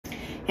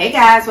Hey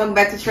guys, welcome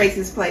back to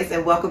Tracie's Place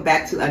and welcome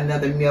back to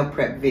another meal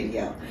prep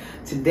video.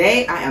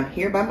 Today I am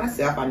here by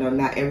myself. I know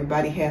not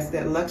everybody has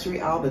that luxury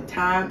all the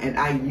time, and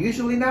I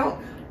usually don't,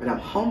 but I'm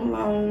home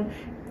alone,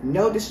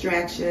 no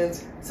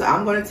distractions. So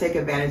I'm going to take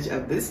advantage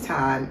of this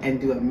time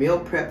and do a meal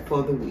prep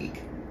for the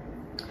week.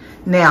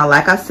 Now,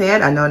 like I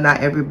said, I know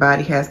not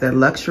everybody has that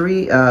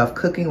luxury of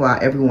cooking while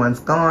everyone's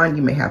gone.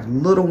 You may have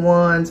little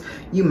ones.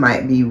 You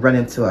might be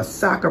running to a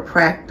soccer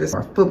practice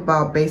or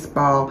football,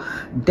 baseball,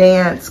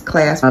 dance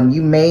class.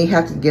 You may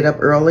have to get up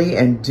early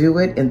and do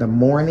it in the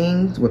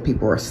mornings when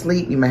people are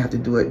asleep. You might have to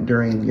do it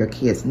during your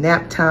kids'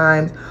 nap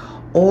times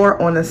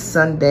or on a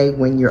Sunday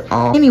when you're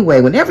off.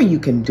 Anyway, whenever you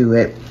can do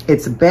it,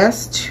 it's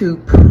best to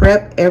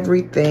prep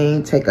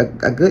everything. Take a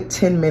good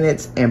 10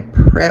 minutes and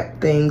prep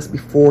things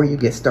before you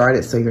get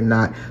started so you're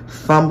not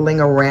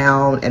fumbling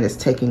around and it's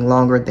taking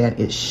longer than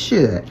it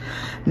should.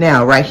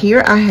 Now, right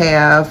here I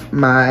have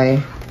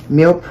my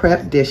meal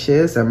prep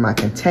dishes or my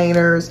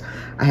containers.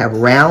 I have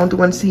round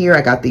ones here.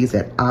 I got these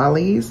at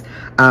Ollie's.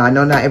 I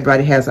know not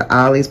everybody has an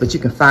Ollie's, but you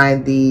can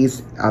find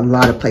these a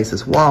lot of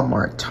places: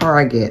 Walmart,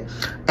 Target,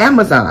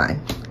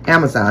 Amazon.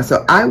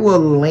 So I will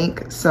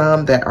link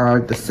some that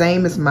are the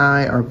same as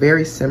mine or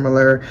very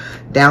similar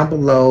down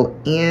below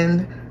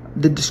in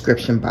the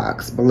description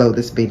box below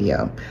this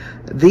video.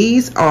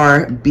 These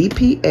are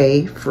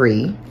BPA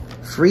free,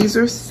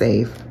 freezer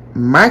safe,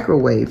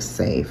 microwave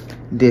safe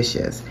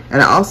dishes.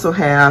 And I also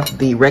have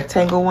the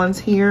rectangle ones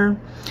here.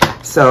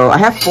 So I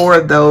have 4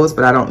 of those,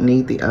 but I don't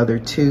need the other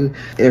 2.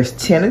 There's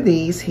 10 of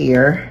these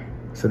here.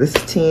 So this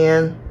is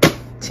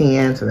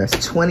 10, so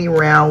that's 20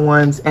 round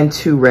ones and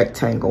 2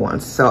 rectangle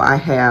ones. So I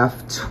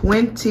have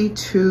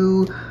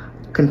 22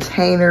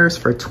 containers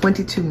for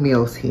 22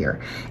 meals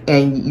here,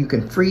 and you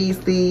can freeze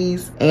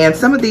these, and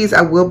some of these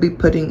I will be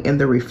putting in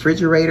the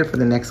refrigerator for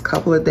the next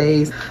couple of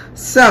days.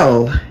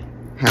 So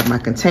have my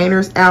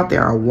containers out. They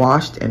are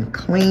washed and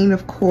clean,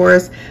 of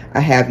course.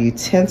 I have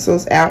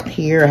utensils out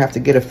here. I have to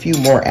get a few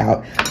more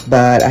out,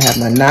 but I have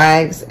my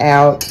knives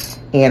out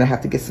and I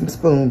have to get some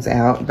spoons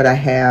out. But I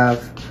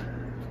have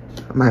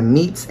my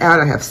meats out.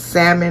 I have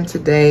salmon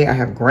today. I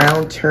have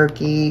ground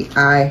turkey.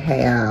 I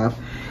have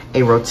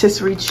a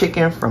rotisserie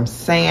chicken from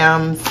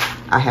Sam's.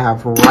 I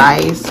have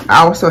rice.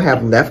 I also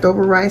have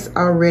leftover rice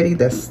already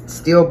that's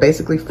still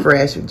basically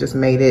fresh. We just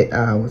made it,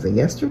 was it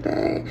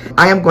yesterday?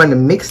 I am going to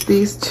mix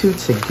these 2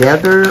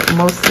 together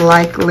most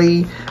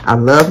likely. I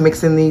love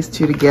mixing these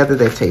 2 together.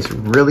 They taste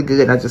really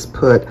good. I just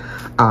put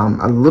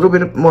a little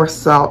bit more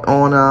salt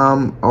on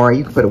them, or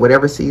you can put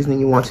whatever seasoning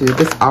you want to.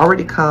 This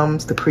already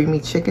comes, the creamy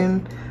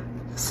chicken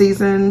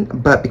season,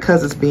 but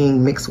because it's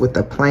being mixed with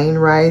the plain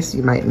rice,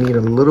 you might need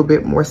a little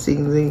bit more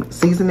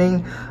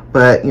seasoning,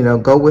 but you know,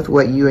 go with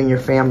what you and your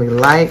family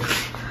like.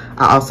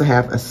 I also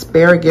have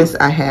asparagus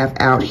I have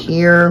out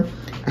here.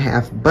 I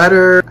have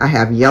butter. I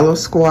have yellow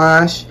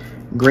squash,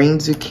 green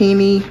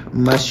zucchini,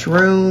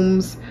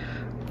 mushrooms,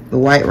 the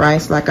white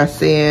rice, like I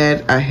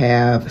said. I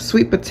have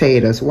sweet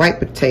potatoes, white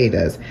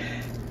potatoes.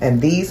 And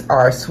these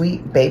are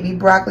sweet baby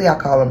broccoli. I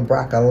call them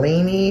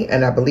broccolini,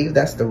 and I believe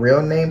that's the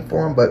real name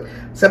for them. But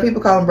some people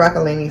call them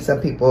broccolini,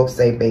 some people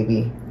say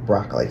baby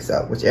broccoli.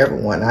 So whichever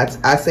one, I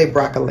say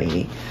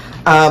broccolini.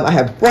 I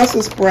have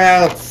Brussels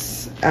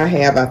sprouts. I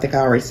think I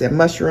already said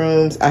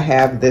mushrooms. I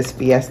have this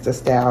Fiesta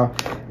style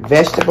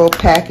vegetable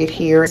packet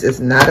here. It's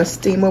not a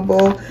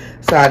steamable,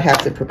 so I'd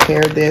have to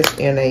prepare this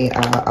in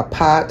a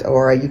pot,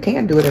 or you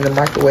can do it in the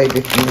microwave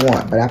if you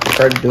want, but I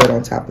prefer to do it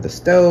on top of the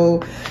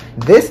stove.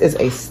 This is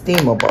a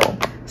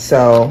steamable,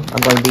 so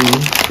I'm going to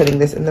be putting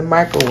this in the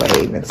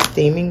microwave and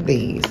steaming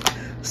these.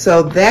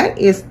 So that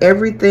is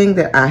everything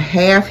that I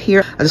have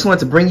here. I just wanted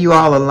to bring you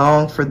all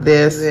along for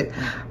this.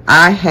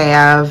 I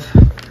have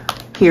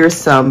here's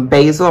some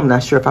basil. I'm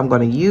not sure if I'm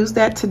going to use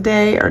that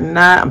today or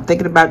not. I'm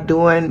thinking about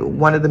doing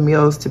one of the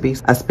meals to be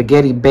a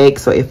spaghetti bake.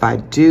 So if I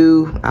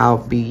do, I'll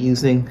be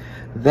using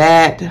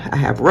that. I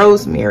have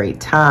rosemary,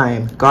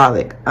 thyme,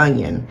 garlic,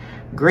 onion,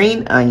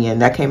 green onion.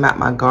 That came out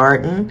my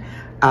garden.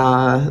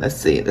 Let's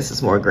see, this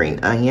is more green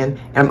onion.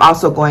 And I'm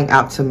also going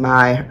out to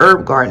my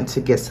herb garden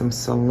to get some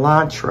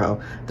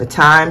cilantro. The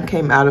thyme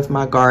came out of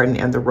my garden,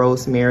 and the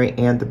rosemary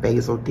and the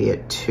basil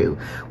did too.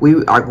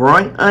 We are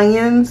growing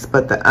onions,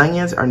 but the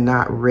onions are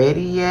not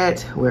ready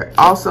yet. We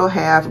also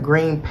have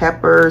green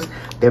peppers.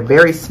 They're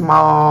very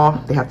small.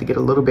 They have to get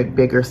a little bit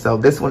bigger. So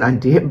this one I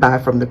did buy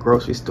from the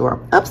grocery store.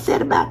 I'm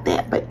upset about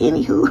that, but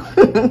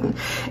anywho.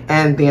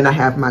 And then I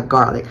have my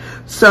garlic.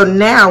 So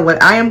now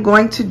what I am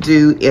going to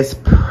do is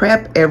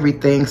prep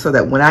everything so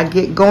that when I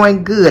get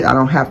going good, I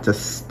don't have to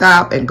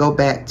stop and go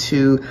back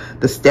to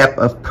the step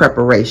of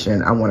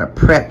preparation. I want to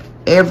prep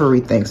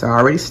everything. So I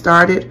already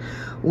started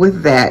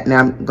with that. Now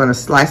I'm going to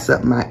slice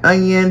up my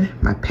onion,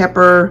 my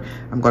pepper.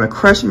 I'm going to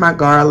crush my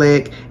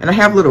garlic, and I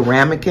have little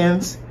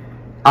ramekins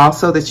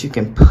also that you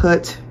can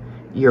put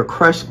your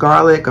crushed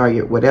garlic or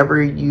your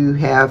whatever you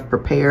have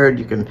prepared.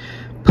 You can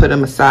put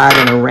them aside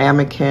in a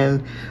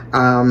ramekin.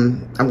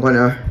 I'm going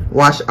to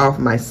wash off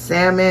my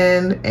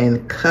salmon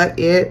and cut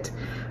it.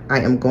 I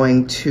am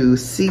going to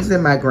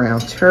season my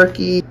ground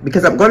turkey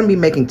because I'm going to be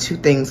making two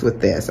things with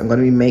this. I'm going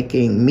to be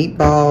making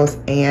meatballs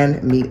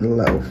and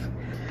meatloaf.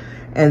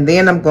 And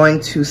then I'm going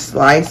to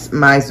slice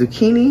my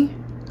zucchini.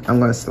 I'm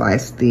going to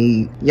slice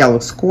the yellow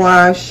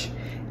squash,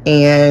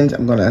 and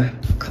I'm going to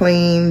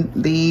clean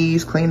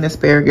these, clean the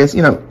asparagus,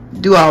 you know,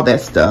 do all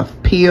that stuff.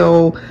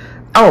 Peel.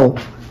 Oh,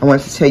 I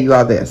wanted to tell you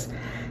all this.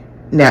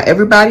 Now,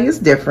 everybody is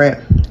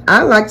different.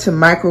 I like to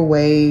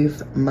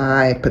microwave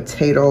my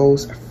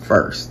potatoes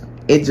first.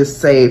 It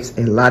just saves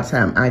a lot of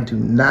time. I do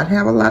not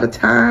have a lot of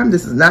time.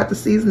 This is not the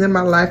season in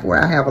my life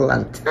where I have a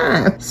lot of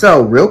time.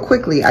 So real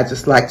quickly, I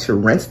just like to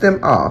rinse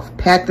them off,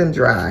 pat them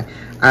dry.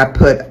 I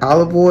put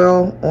olive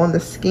oil on the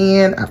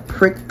skin. I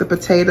prick the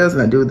potatoes,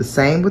 and I do the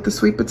same with the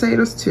sweet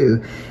potatoes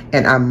too.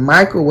 And I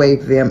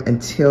microwave them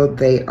until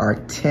they are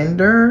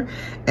tender.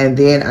 And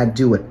then I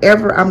do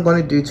whatever I'm going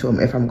to do to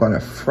them. If I'm going to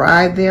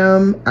fry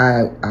them,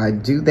 I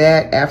do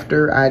that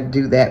after I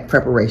do that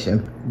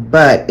preparation.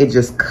 But it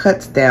just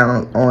cuts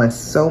down on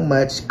so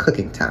much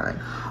cooking time.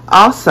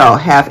 Also,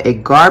 have a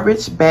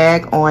garbage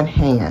bag on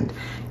hand.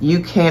 You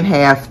can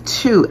have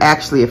two.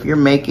 Actually, if you're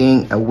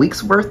making a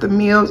week's worth of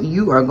meals,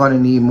 you are going to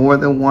need more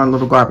than one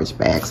little garbage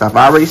bag. So I've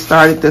already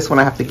started this one.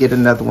 I have to get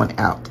another one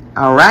out.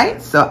 All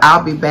right, so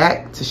I'll be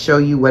back to show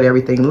you what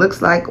everything looks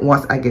like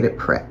once I get it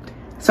prepped.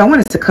 So I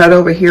wanted to cut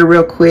over here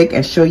real quick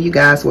and show you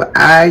guys what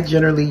I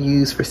generally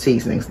use for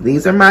seasonings.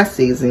 These are my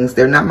seasonings.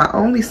 They're not my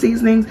only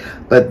seasonings,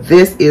 but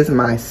this is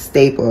my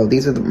staple.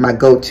 These are my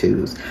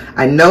go-tos.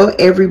 I know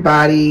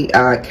everybody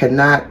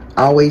cannot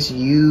always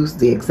use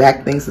the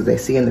exact things that they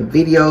see in the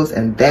videos,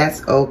 and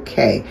that's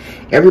okay.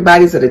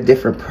 Everybody's at a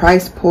different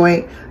price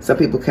point. Some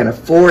people can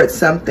afford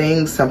some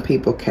things, some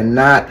people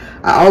cannot.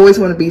 I always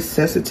want to be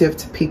sensitive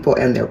to people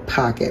and their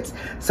pockets.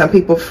 Some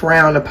people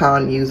frown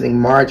upon using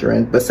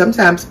margarine, but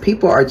sometimes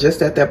people are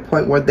just at that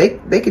point where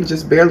they can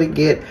just barely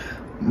get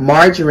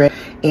margarine,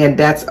 and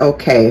that's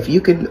okay. If you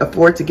can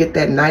afford to get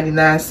that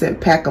 99-cent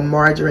pack of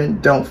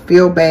margarine, don't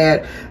feel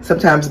bad.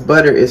 Sometimes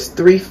butter is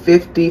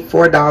 $3.50,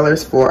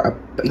 $4 for a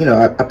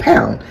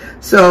pound.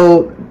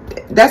 So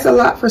that's a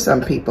lot for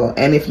some people,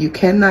 and if you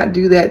cannot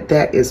do that,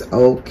 that is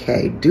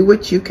okay. Do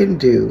what you can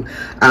do.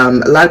 A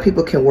lot of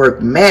people can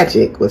work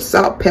magic with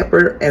salt,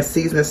 pepper, and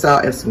seasoning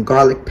salt and some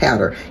garlic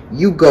powder.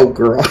 You go,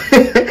 girl.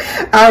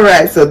 All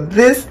right, so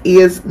this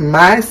is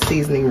my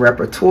seasoning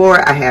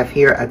repertoire. I have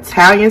here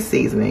Italian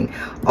seasoning,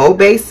 Old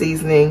Bay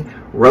seasoning,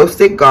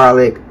 roasted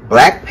garlic,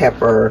 black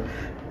pepper,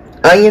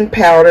 onion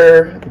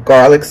powder,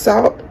 garlic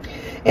salt.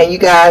 And you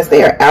guys,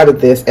 they are out of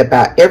this at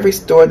about every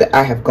store that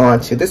I have gone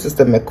to. This is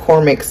the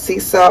McCormick sea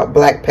salt,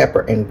 black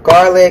pepper, and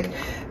garlic.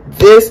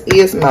 This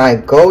is my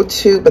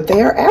go-to, but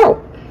they are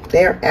out.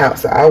 They're out,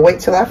 so I'll wait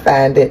till I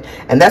find it.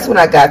 And that's when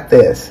I got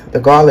this, the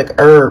garlic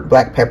herb,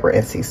 black pepper,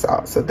 and sea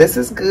salt. So this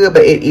is good,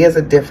 but it is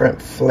a different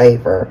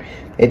flavor.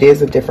 It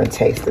is a different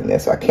taste in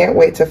this, so I can't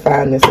wait to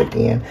find this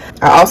again.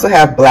 I also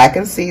have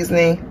blackened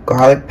seasoning,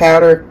 garlic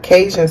powder,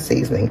 Cajun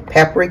seasoning,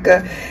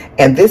 paprika,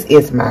 and this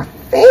is my favorite.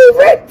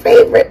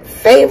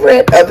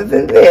 Other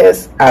than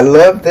this, I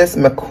love this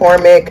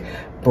McCormick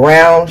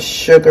brown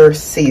sugar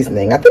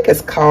seasoning. I think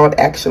it's called,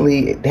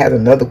 actually, it has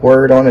another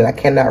word on it. I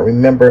cannot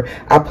remember.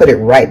 I'll put it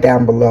right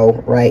down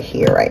below right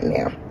here, right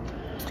now.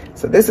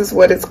 So this is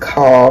what it's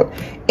called,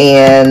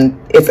 and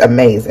it's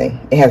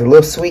amazing. It has a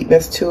little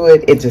sweetness to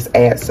it. It just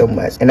adds so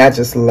much, and I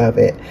just love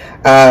it.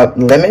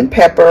 Lemon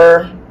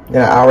pepper. I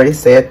already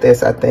said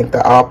this. I think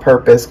the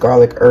all-purpose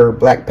garlic herb,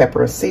 black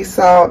pepper, and sea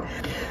salt.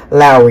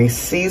 Lowry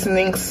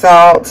seasoning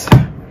salt.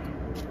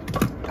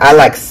 I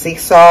like sea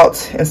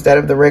salt instead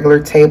of the regular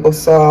table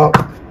salt,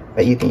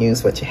 but you can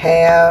use what you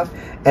have.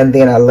 And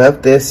then I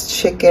love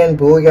this chicken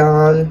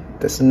bouillon,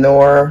 this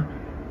Nor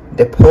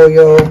de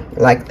Pollo,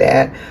 like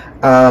that.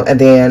 And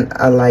then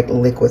I like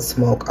liquid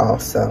smoke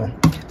also.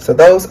 So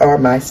those are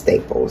my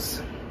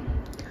staples.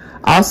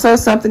 Also,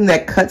 something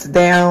that cuts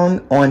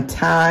down on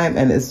time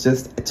and is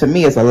just, to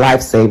me, is a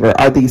lifesaver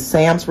are these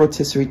Sam's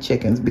rotisserie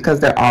chickens, because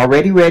they're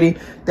already ready.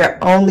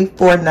 They're only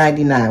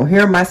 $4.99. Well,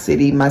 here in my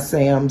city, my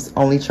Sam's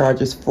only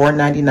charges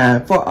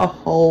 $4.99 for a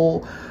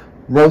whole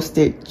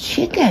roasted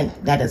chicken.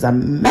 That is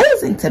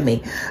amazing to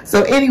me.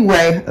 So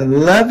anyway,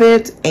 love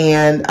it.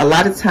 And a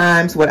lot of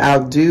times what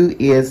I'll do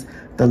is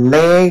the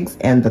legs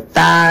and the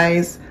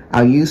thighs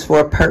I'll use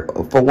for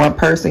one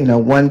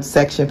person, one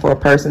section for a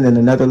person, then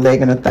another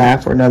leg and a thigh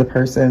for another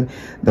person,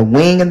 the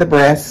wing and the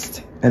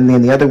breast, and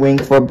then the other wing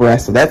for a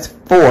breast. So that's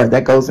 4.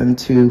 That goes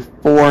into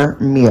 4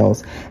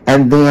 meals.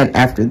 And then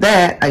after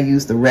that, I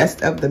use the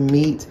rest of the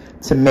meat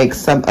to make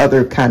some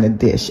other kind of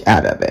dish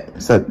out of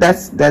it. So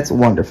that's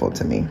wonderful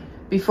to me.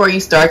 Before you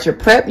start your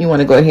prep, you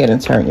want to go ahead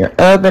and turn your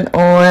oven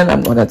on.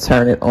 I'm going to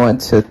turn it on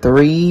to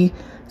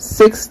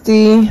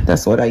 360.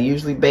 That's what I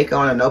usually bake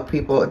on. I know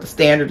people, the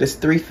standard is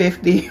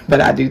 350,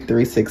 but I do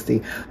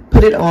 360.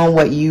 Put it on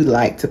what you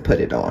like to put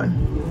it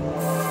on.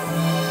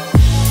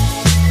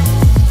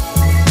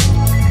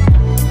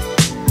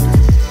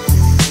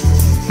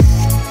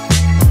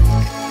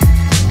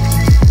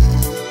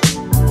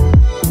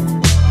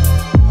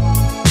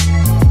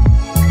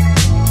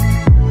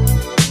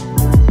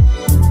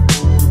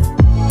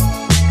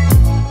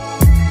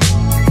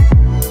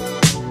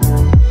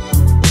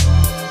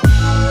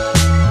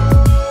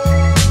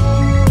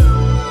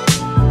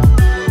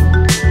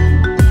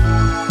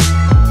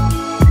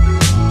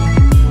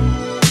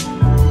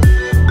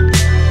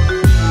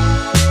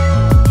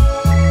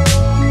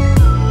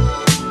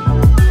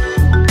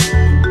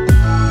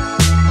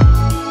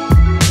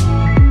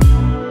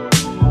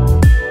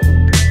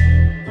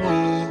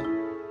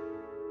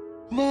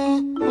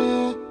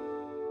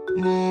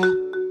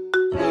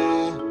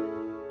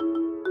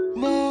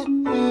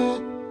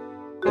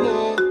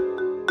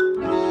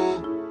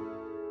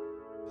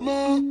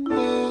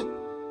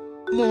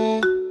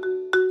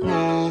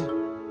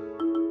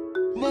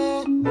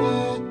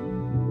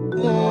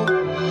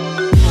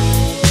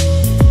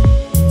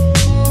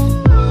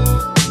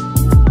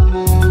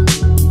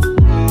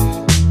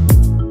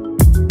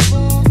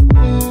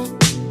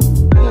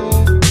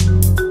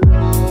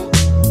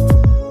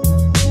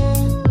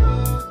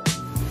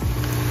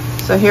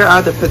 So here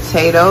are the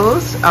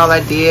potatoes. All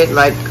I did,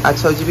 like I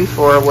told you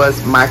before,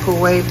 was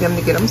microwave them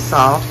to get them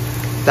soft,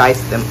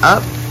 dice them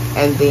up,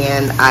 and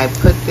then I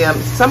put them,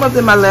 some of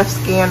them I left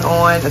skin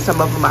on, and some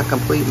of them I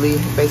completely,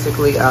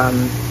 basically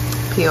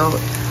peeled.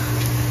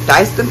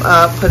 Dice them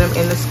up, put them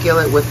in the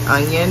skillet with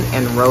onion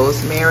and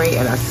rosemary,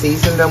 and I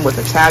seasoned them with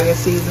Italian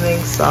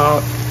seasoning,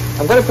 salt.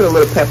 I'm going to put a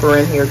little pepper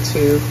in here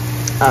too.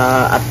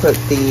 I put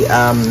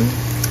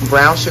the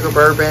brown sugar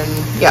bourbon,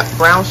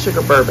 brown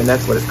sugar bourbon,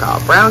 that's what it's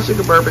called, brown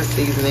sugar bourbon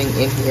seasoning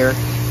in here,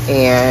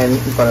 and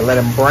I'm going to let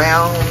them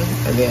brown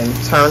and then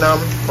turn them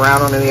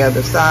brown on the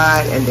other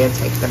side and then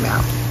take them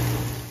out.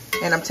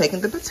 And I'm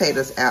taking the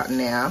potatoes out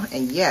now,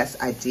 and yes,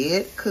 I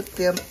did cook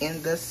them in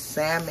the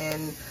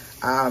salmon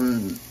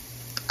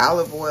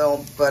olive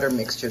oil butter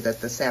mixture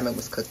that the salmon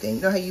was cooked in.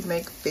 You know how you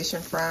make fish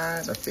and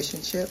fries or fish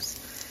and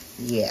chips?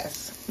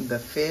 Yes, the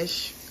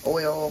fish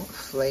oil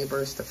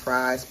flavors the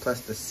fries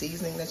plus the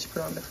seasoning that you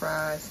put on the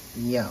fries.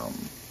 Yum.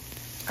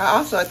 I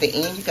also, at the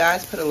end, you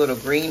guys, put a little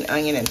green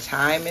onion and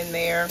thyme in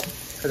there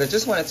because I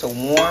just want it to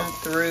warm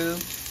through.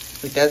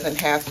 It doesn't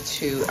have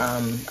to,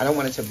 I don't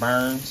want it to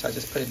burn, so I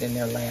just put it in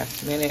there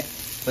last minute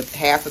with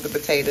half of the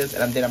potatoes,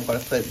 and then I'm going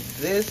to put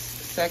this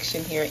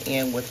section here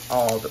in with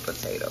all the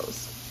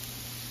potatoes.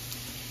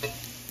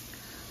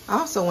 I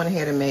also went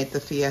ahead and made the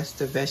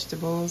Fiesta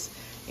vegetables,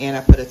 and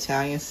I put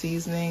Italian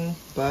seasoning,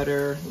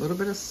 butter, a little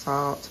bit of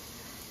salt,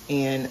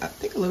 and I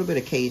think a little bit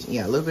of Cajun,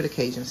 a little bit of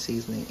Cajun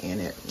seasoning in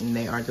it, and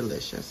they are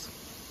delicious.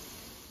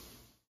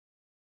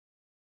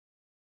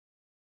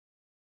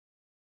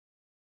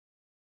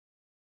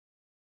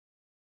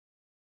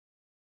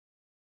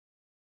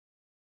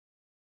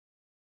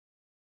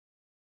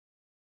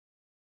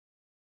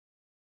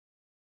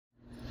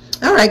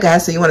 All right,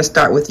 guys, so you want to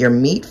start with your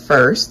meat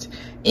first.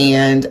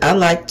 And I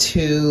like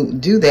to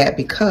do that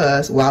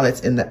because while it's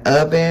in the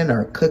oven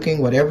or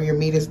cooking, whatever your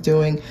meat is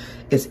doing,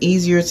 it's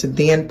easier to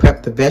then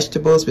prep the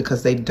vegetables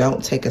because they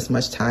don't take as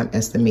much time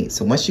as the meat.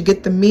 So once you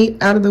get the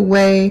meat out of the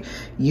way,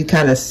 you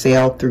kind of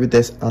sail through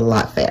this a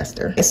lot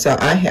faster. So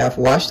I have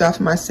washed off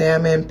my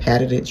salmon,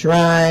 patted it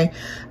dry.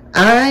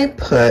 I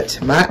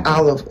put my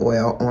olive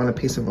oil on a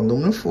piece of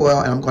aluminum foil,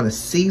 and I'm going to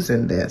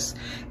season this.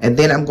 And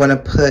then I'm going to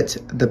put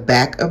the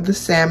back of the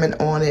salmon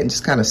on it and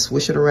just kind of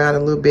swish it around a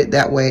little bit.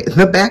 That way,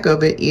 the back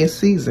of it is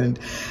seasoned.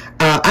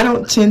 I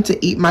don't tend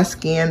to eat my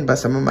skin, but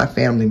some of my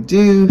family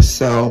do.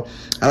 So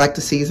I like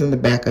to season the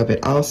back of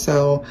it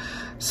also.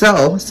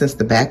 So since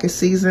the back is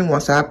seasoned,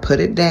 once I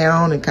put it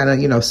down and kind of,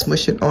 you know,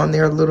 smush it on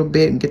there a little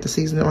bit and get the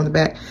seasoning on the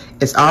back,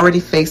 it's already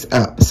face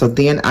up. So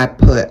then I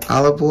put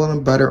olive oil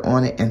and butter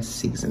on it and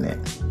season it.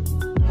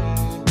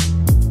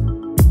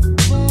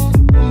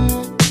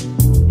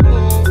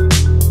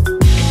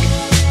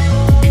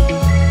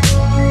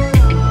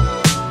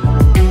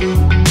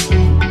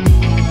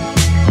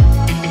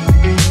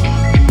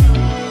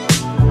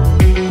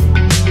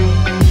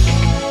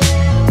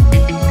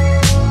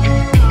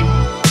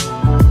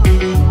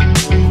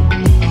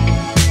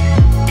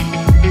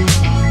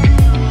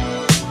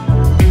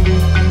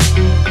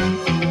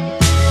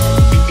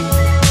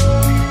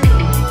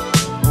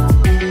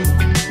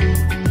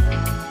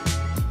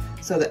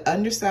 So the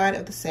underside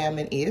of the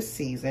salmon is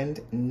seasoned.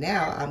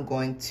 Now I'm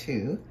going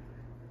to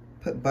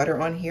put butter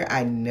on here.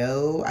 I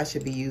know I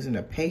should be using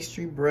a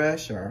pastry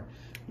brush or,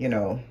 you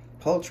know,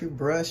 poultry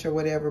brush or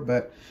whatever,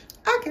 but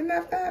I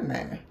cannot find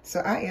mine.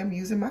 So I am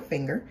using my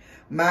finger.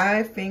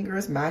 My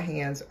fingers, my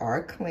hands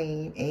are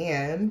clean.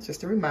 And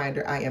just a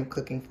reminder, I am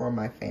cooking for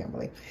my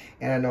family.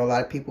 And I know a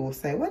lot of people will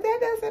say, well, that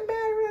doesn't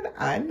matter.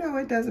 I know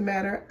it doesn't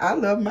matter. I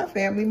love my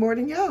family more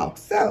than y'all.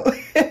 So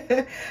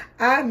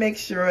I make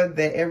sure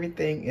that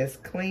everything is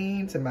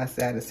clean to my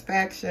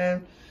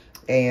satisfaction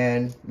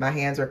and my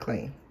hands are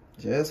clean.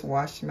 Just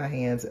wash my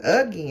hands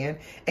again.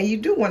 And you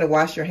do want to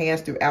wash your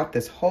hands throughout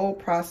this whole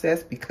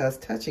process because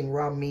touching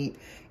raw meat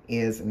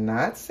is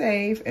not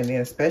safe. And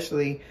then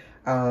especially,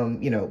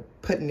 you know,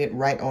 putting it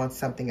right on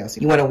something else.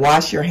 You want to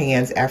wash your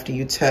hands after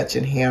you touch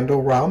and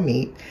handle raw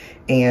meat.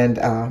 And,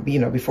 you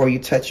know, before you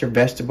touch your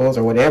vegetables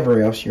or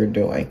whatever else you're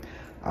doing.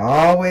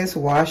 Always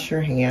wash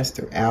your hands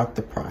throughout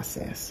the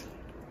process.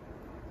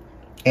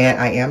 And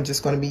I am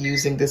just going to be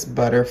using this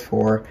butter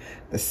for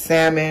the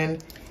salmon.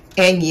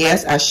 And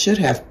yes, I should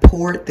have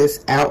poured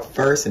this out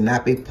first and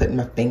not be putting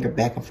my finger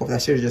back and forth. I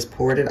should have just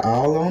poured it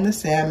all on the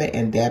salmon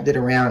and dabbed it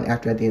around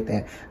after I did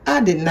that.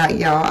 I did not,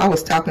 y'all. I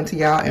was talking to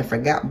y'all and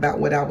forgot about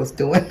what I was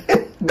doing.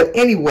 But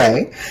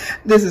anyway,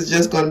 this is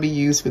just going to be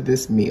used for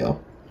this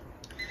meal.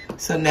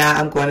 So now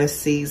I'm going to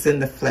season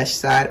the flesh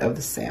side of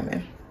the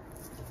salmon.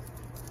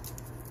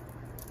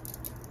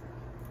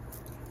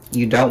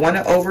 You don't want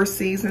to over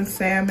season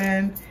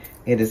salmon.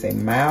 It is a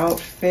mild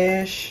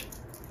fish.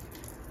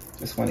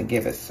 Just want to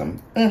give it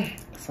some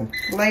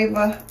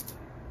flavor.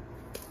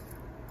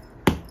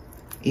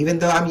 Even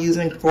though I'm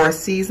using 4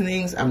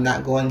 seasonings, I'm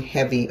not going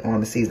heavy on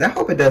the seasoning. I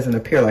hope it doesn't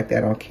appear like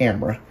that on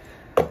camera.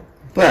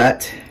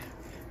 But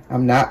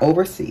I'm not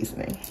over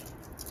seasoning.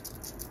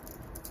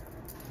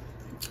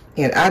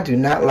 And I do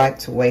not like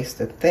to waste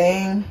a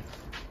thing.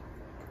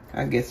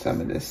 I get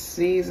some of this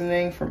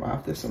seasoning from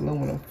off this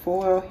aluminum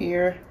foil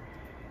here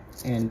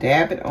and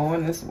dab it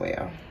on as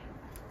well.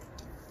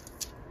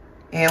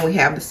 And we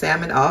have the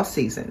salmon all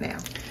seasoned now.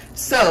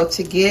 So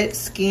to get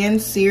skin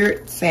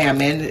seared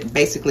salmon,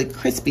 basically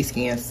crispy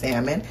skin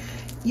salmon,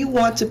 you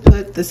want to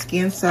put the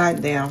skin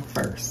side down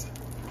first.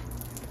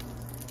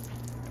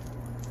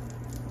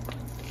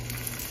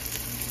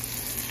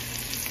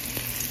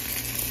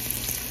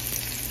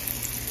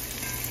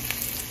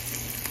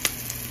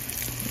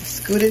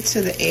 Scoot it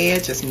to the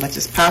edge as much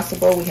as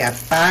possible. We have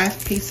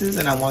 5 pieces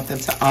and I want them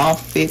to all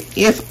fit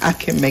if I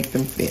can make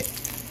them fit.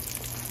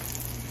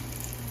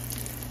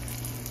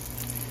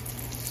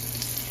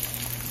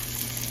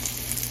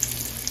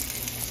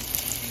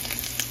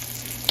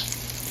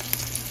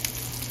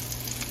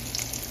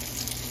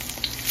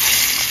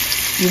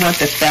 You want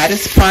the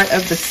fattest part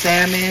of the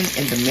salmon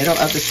in the middle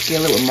of the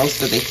skillet where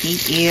most of the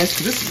heat is,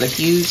 because this is a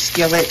huge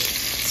skillet,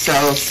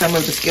 so some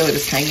of the skillet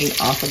is hanging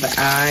off of the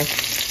eye.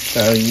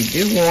 So you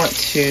do want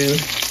to,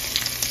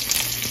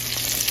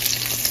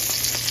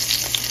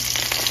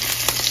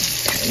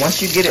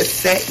 once you get it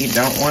set, you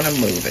don't want to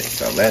move it.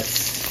 So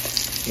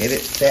let's get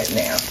it set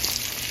now.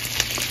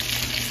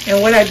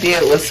 And what I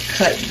did was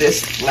cut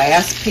this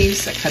last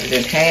piece, I cut it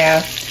in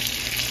half,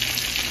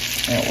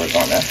 and we're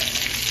gonna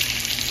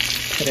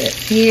put it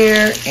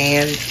here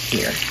and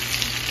here.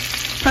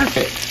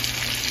 Perfect.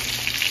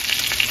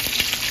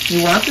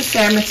 You want the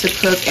salmon to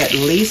cook at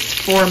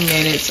least 4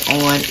 minutes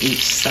on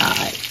each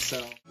side. So you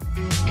want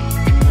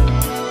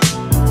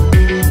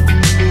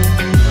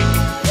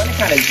to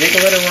kind of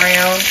jiggle it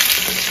around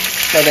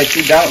so that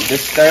you don't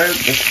disturb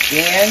the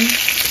skin.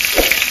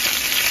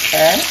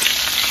 Okay?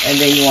 And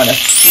then you want to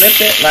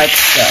flip it like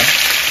so.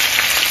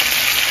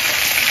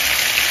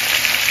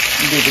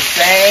 You do the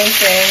same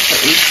thing for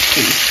each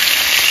piece.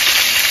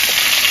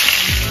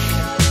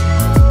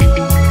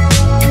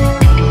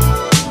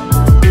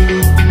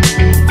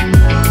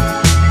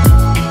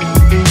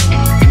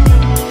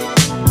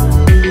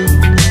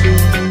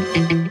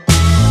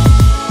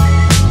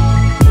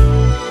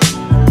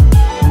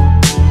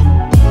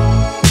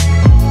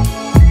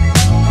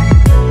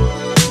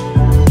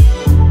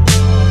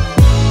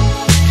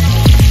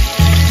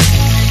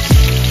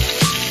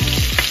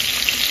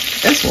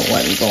 This one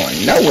wasn't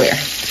going nowhere. I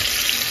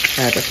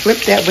had to flip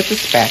that with the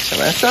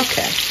spatula. It's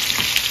okay.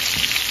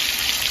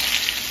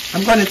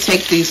 I'm going to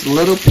take these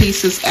little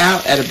pieces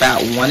out at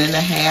about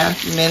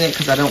 1.5 minutes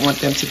because I don't want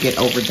them to get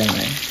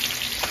overdone.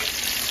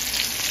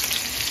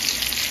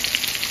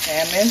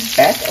 Salmon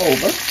back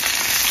over.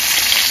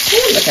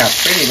 Ooh, look how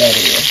pretty that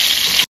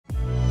is.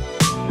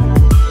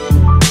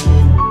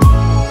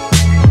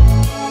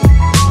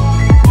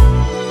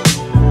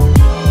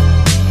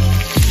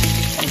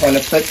 I'm going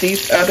to put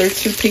these other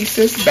 2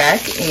 pieces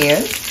back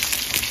in.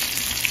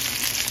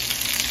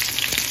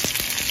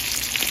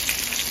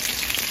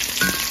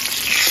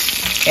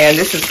 And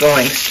this is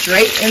going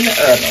straight in the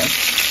oven.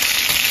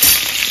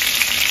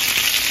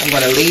 I'm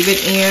going to leave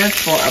it in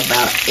for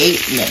about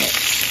 8 minutes.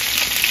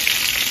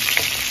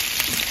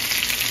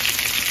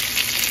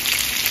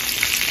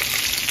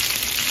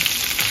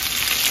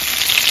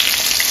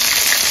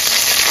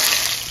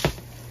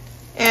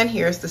 And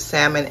here's the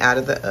salmon out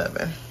of the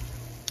oven.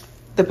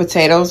 The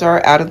potatoes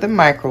are out of the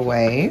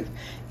microwave,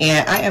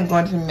 and I am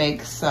going to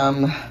make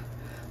some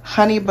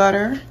honey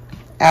butter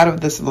out of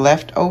this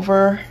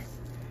leftover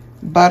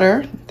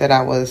butter that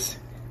I was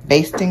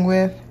basting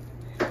with.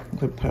 I'm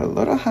going to put a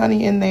little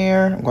honey in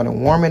there. I'm going to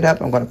warm it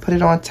up. I'm going to put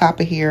it on top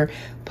of here,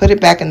 put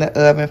it back in the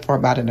oven for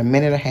about 1.5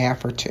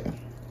 minutes or 2.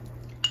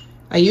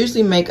 I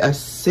usually make a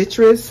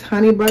citrus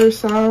honey butter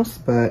sauce,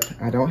 but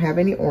I don't have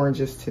any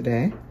oranges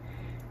today.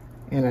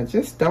 And I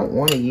just don't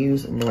want to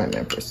use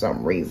lemon for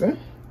some reason.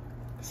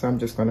 So I'm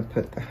just going to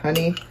put the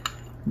honey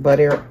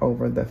butter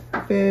over the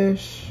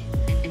fish.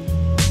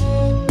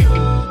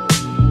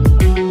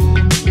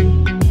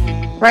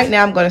 Right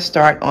now I'm going to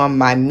start on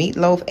my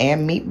meatloaf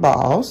and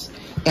meatballs.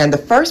 And the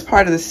first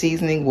part of the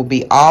seasoning will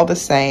be all the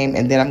same,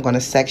 and then I'm going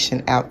to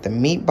section out the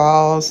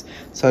meatballs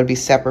so it'll be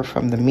separate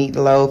from the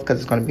meatloaf because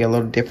it's going to be a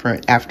little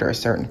different after a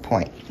certain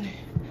point.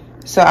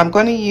 So I'm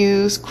going to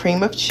use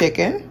cream of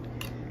chicken,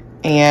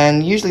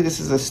 and usually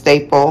this is a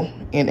staple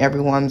in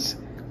everyone's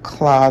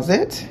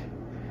closet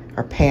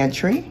or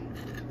pantry.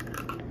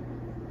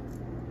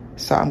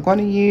 So I'm going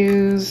to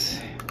use,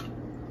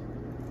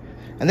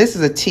 and this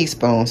is a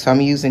teaspoon, so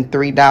I'm using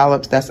 3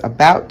 dollops. That's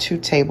about 2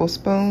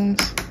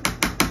 tablespoons.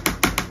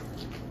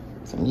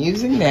 So I'm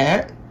using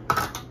that.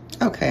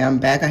 Okay, I'm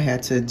back. I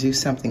had to do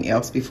something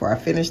else before I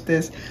finish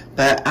this,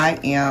 but I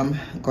am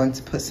going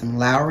to put some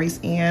Lowry's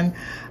in.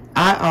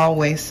 I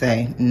always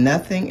say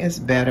nothing is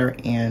better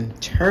in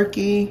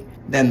turkey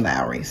than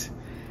Lowry's.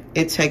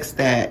 It takes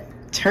that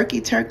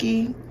turkey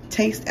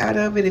taste out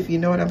of it, if you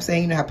know what I'm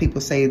saying. You know how people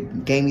say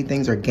gamey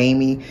things are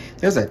gamey?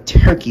 There's a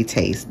turkey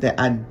taste that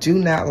I do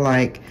not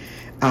like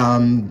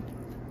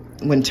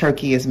when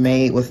turkey is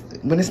made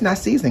when it's not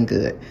seasoned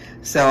good.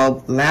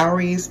 So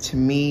Lowry's, to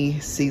me,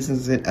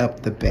 seasons it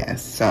up the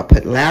best. So I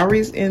put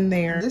Lowry's in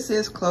there. This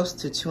is close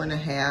to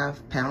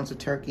 2.5 pounds of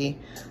turkey.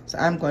 So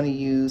I'm going to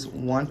use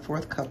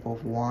 1/4 cup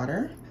of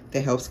water.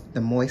 That helps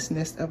the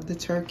moistness of the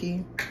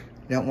turkey.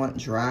 You don't want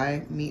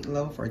dry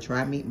meatloaf or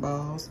dry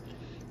meatballs.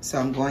 So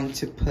I'm going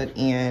to put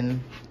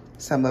in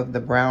some of the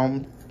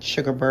brown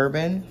sugar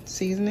bourbon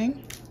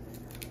seasoning.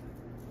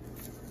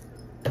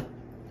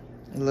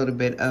 A little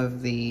bit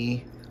of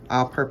the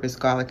all-purpose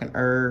garlic and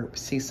herb,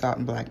 sea salt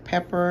and black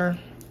pepper.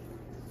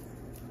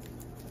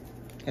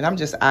 And I'm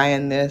just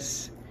eyeing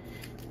this.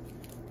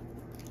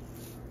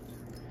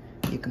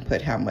 You can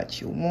put how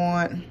much you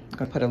want. I'm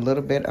gonna put a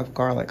little bit of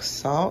garlic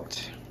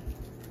salt.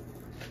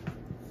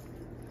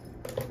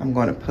 I'm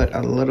gonna put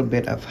a little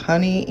bit of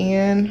honey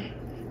in.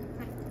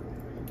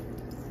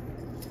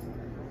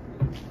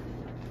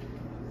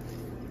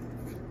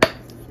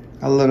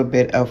 A little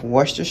bit of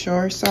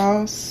Worcestershire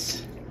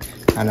sauce.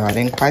 I know I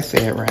didn't quite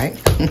say it right.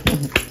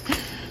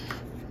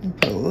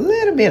 Put a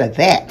little bit of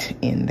that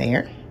in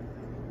there.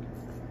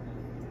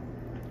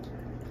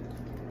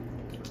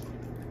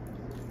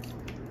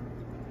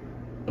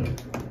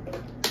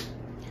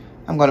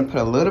 I'm going to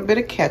put a little bit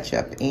of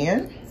ketchup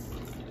in.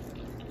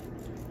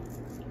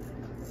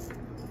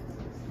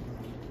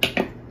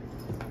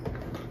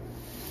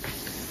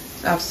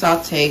 I've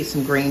sauteed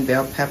some green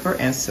bell pepper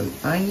and some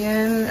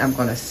onion. I'm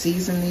going to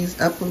season these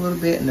up a little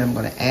bit, and then I'm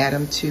going to add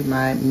them to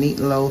my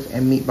meatloaf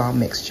and meatball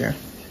mixture.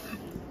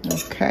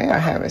 Okay, I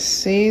have it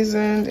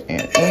seasoned,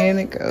 and in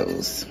it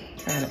goes. I'm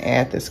trying to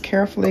add this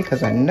carefully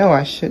because I know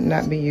I should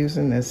not be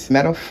using this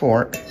metal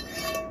fork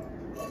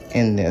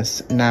in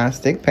this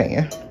nonstick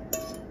pan.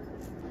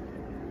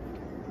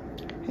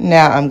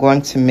 Now I'm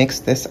going to mix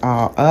this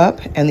all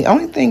up, and the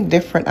only thing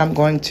different I'm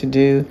going to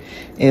do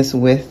is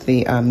with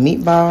the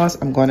meatballs,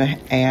 I'm going to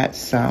add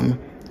some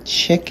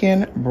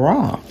chicken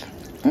broth.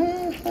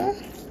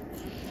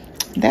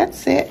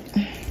 That's it.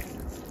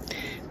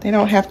 They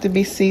don't have to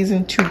be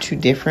seasoned too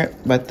different,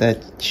 but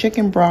the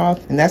chicken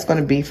broth, and that's going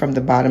to be from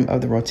the bottom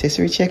of the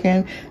rotisserie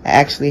chicken. I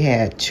actually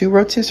had 2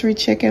 rotisserie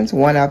chickens.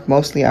 One I've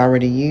mostly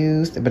already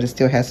used, but it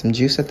still has some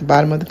juice at the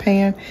bottom of the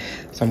pan.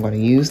 So I'm going to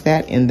use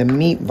that in the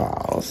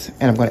meatballs,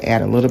 and I'm going to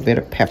add a little bit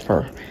of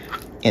pepper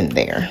in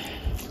there.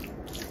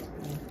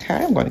 Okay,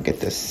 I'm going to get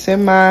this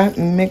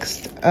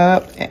semi-mixed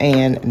up,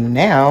 and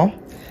now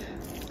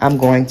I'm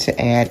going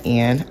to add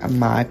in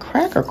my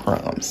cracker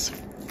crumbs.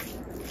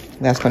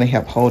 That's going to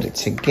help hold it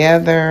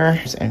together.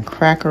 And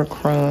cracker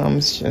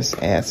crumbs just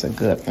adds a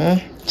good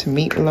to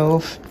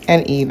meatloaf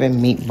and even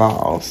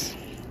meatballs.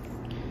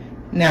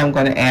 Now I'm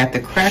going to add the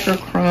cracker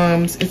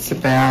crumbs. It's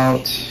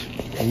about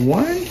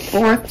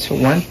 1/4 to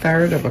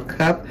 1/3 of a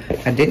cup.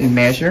 I didn't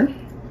measure.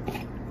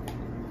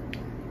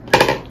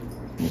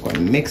 I'm going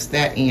to mix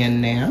that in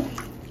now.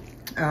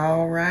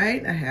 All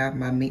right, I have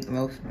my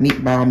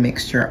meatball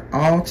mixture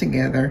all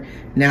together.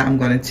 Now I'm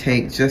going to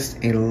take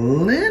just a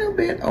little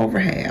bit over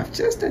half,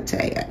 just a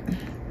tad.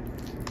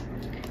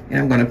 And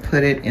I'm going to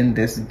put it in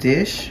this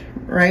dish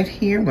right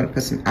here. I'm going to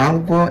put some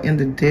olive oil in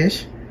the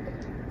dish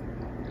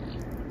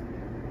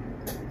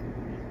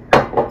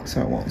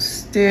so it won't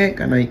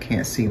stick. I know you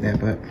can't see that,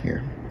 but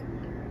here.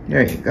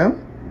 There you go.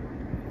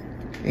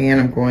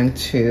 And I'm going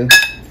to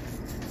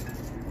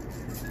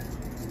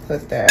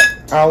put that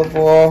olive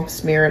oil,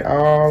 smear it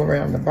all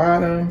around the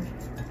bottom.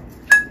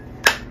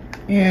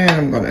 And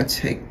I'm gonna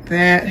take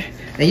that.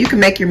 And you can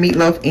make your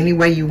meatloaf any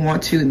way you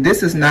want to.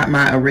 This is not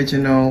my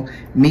original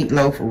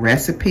meatloaf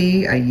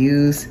recipe. I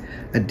use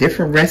a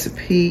different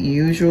recipe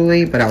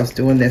usually, but I was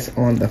doing this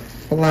on the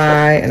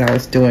fly, and I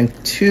was doing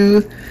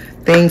 2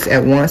 things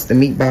at once, the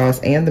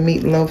meatballs and the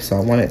meatloaf. So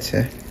I wanted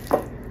to,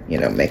 you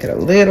know, make it a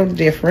little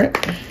different.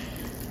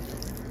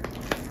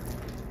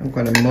 I'm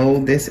going to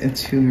mold this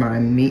into my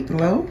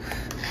meatloaf.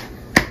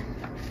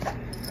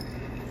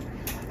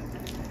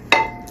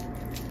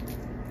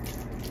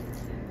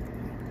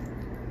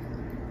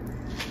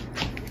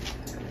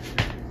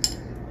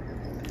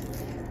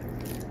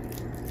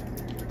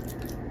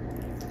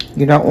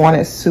 You don't want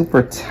it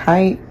super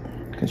tight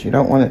because you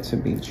don't want it to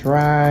be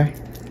dry.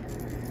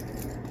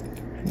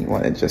 You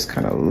want to just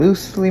kind of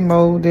loosely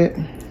mold it.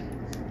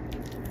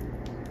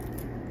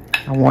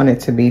 I want it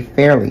to be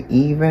fairly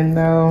even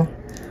though,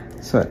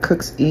 so it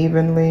cooks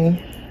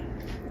evenly.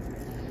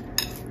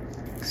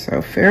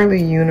 So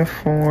fairly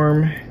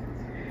uniform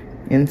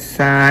in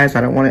size.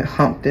 I don't want it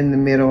humped in the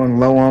middle and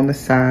low on the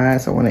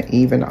sides. I want it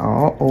even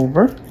all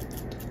over.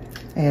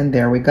 And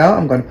there we go.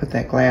 I'm going to put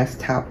that glass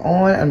top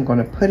on. I'm going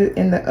to put it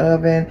in the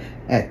oven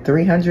at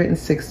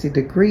 360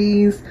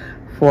 degrees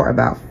for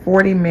about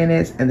 40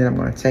 minutes, and then I'm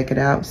going to take it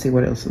out, see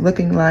what it's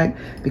looking like,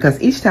 because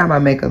each time I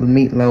make a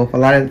meatloaf, a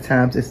lot of the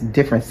times it's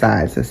different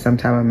sizes.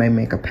 Sometimes I may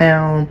make 1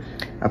 pound,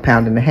 1.5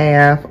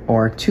 pounds,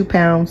 or 2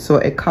 pounds, so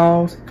it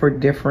calls for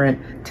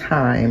different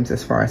times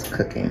as far as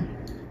cooking.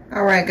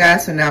 All right,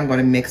 guys, so now I'm going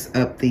to mix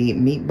up the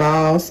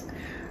meatballs.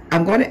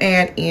 I'm going to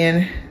add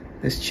in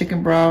this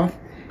chicken broth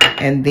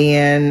and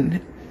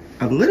then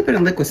a little bit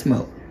of liquid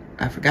smoke.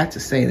 I forgot to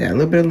say that. A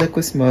little bit of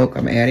liquid smoke.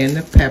 I'm adding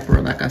the pepper,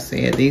 like I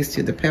said. These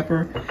two, the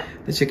pepper,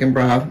 the chicken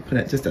broth.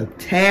 Put just a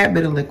tad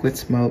bit of liquid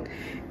smoke.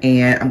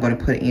 And I'm going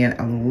to put in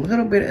a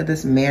little bit of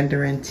this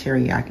Mandarin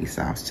teriyaki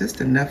sauce. Just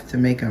enough to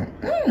make them,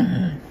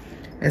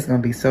 it's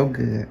going to be so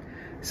good.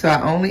 So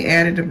I only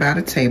added about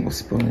a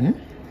tablespoon.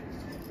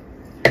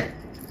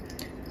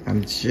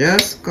 I'm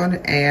just going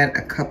to add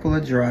a couple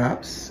of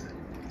drops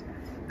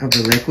of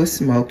the liquid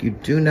smoke. You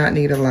do not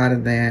need a lot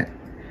of that.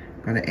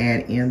 I'm going to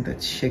add in the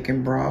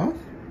chicken broth.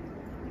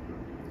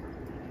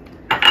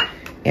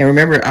 And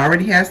remember, it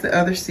already has the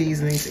other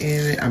seasonings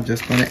in it. I'm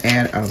just going to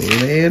add a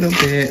little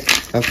bit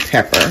of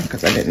pepper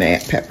because I didn't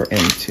add pepper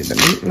into the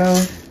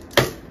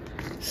meatloaf.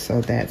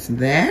 So that's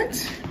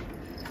that.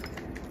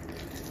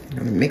 I'm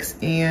going to mix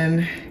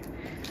in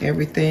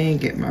everything,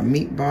 get my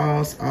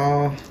meatballs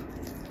all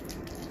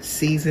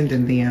seasoned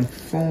and then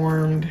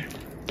formed.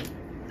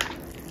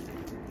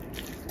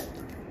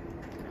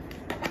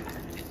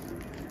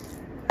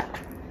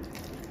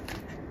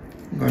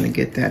 I'm going to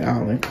get that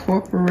all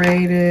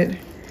incorporated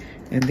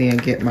and then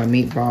get my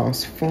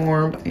meatballs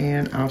formed,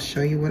 and I'll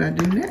show you what I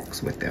do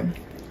next with them.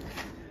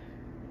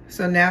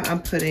 So now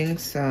I'm putting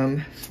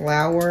some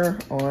flour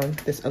on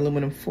this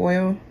aluminum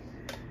foil,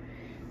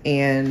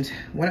 and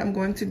what I'm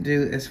going to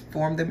do is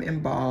form them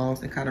in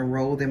balls and kind of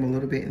roll them a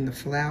little bit in the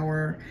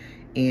flour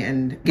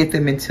and get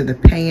them into the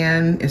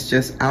pan. It's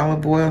just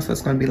olive oil, so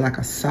it's going to be like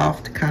a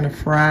soft kind of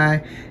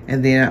fry,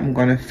 and then I'm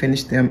going to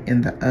finish them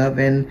in the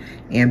oven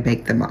and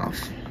bake them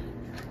off.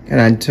 And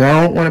I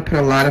don't want to put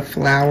a lot of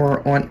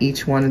flour on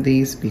each one of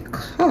these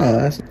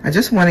because I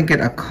just want to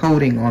get a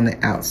coating on the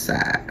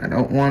outside. I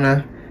don't want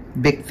a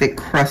big thick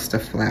crust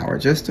of flour,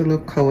 just a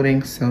little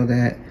coating so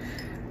that,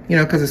 you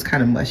know, because it's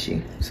kind of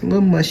mushy. It's a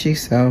little mushy,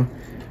 so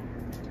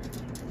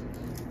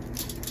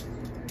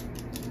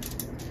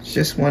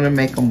just want to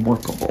make them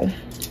workable.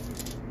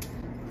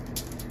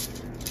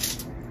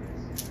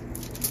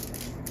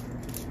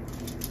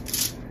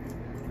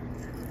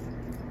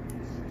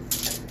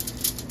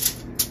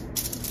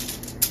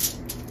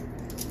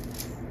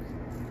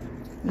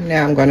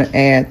 Now I'm going to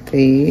add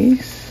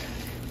these.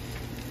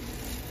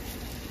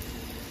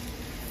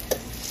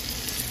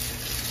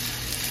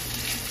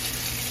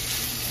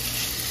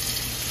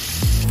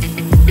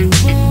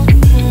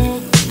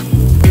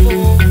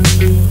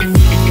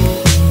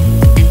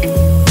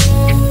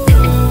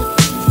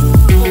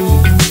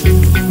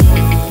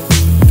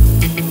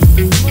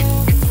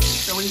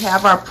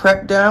 Have our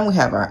prep done. We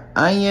have our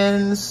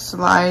onions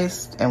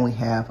sliced, and we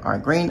have our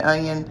green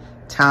onion,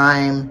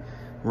 thyme,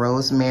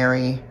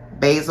 rosemary,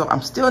 basil.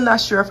 I'm still not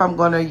sure if I'm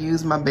going to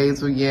use my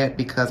basil yet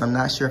because I'm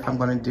not sure if I'm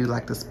going to do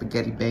like the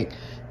spaghetti bake.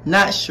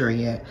 Not sure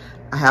yet.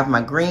 I have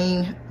my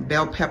green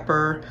bell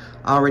pepper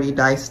already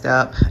diced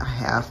up. I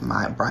have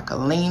my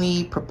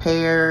broccolini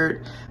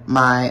prepared.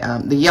 My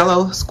the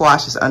yellow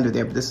squash is under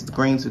there, but this is the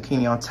green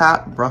zucchini on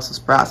top. Brussels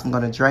sprouts, I'm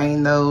going to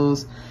drain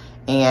those.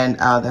 And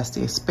that's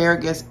the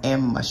asparagus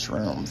and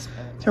mushrooms.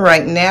 So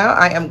right now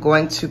I am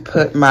going to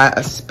put my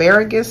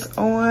asparagus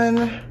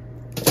on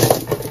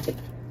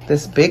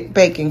this big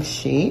baking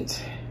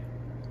sheet.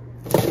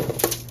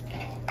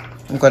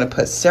 I'm going to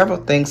put several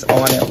things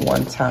on at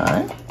one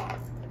time.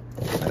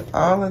 Put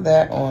all of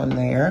that on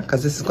there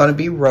because this is going to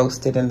be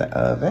roasted in the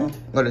oven.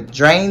 I'm going to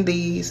drain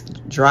these,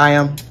 dry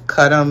them,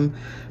 cut them,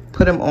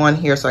 put them on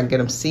here so I can get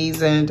them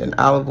seasoned and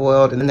olive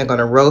oiled, and then they're going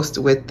to roast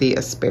with the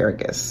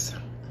asparagus.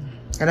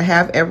 Gonna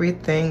have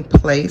everything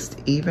placed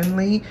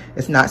evenly.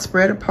 It's not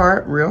spread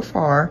apart real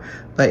far,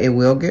 but it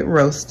will get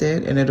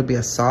roasted and it'll be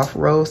a soft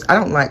roast. I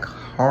don't like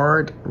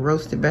hard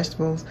roasted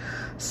vegetables,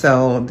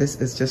 so this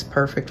is just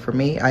perfect for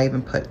me. I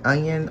even put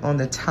onion on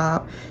the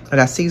top,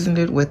 and I seasoned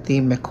it with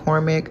the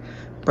McCormick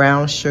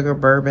brown sugar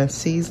bourbon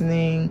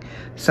seasoning,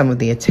 some of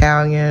the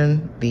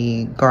Italian,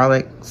 the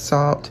garlic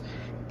salt,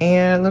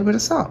 and a little bit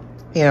of salt.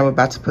 And I'm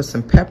about to put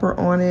some pepper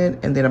on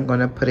it, and then I'm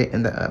gonna put it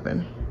in the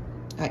oven.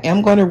 I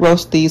am going to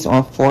roast these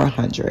on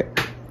 400.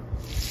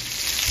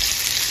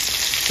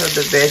 So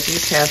the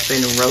veggies have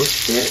been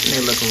roasted and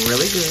they look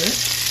really good.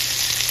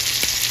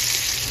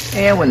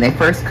 And when they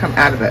first come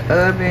out of the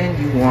oven,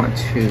 you want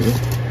to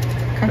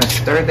kind of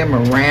stir them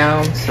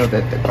around so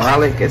that the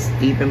garlic is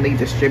evenly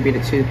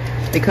distributed too.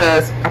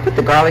 Because I put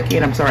the garlic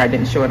in, I'm sorry I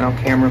didn't show it on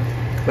camera,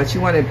 but you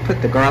want to put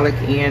the garlic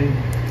in,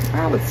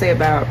 I would say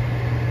about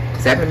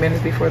 7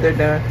 minutes before they're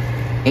done.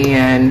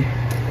 And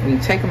when you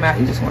take them out,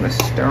 you just want to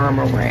stir them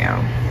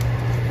around.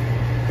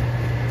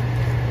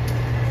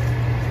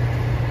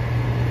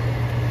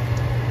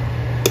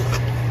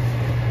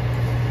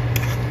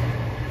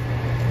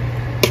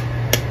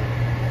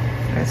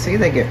 And see,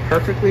 they get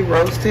perfectly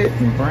roasted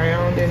and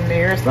browned in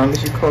there as long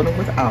as you coat them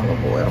with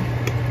olive oil.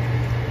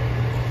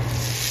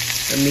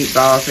 The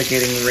meatballs are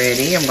getting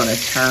ready. I'm going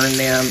to turn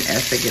them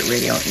as they get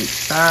ready on each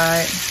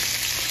side.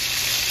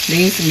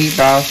 These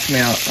meatballs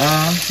smell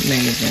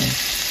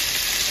amazing.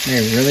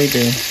 They really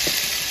do.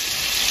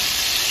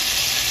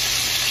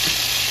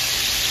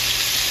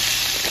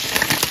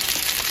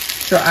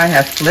 So I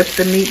have flipped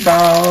the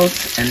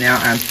meatballs, and now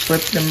I'm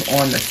flipping them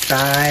on the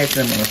sides.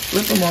 I'm going to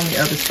flip them on the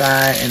other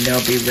side, and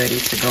they'll be ready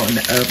to go in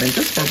the oven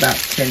just for about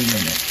 10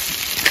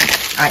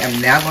 minutes. I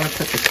am now going to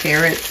put the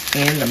carrots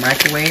in the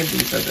microwave.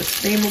 These are the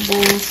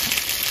steamables.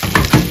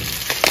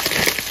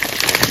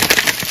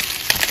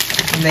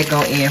 And they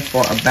go in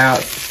for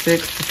about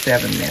 6 to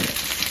 7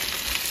 minutes.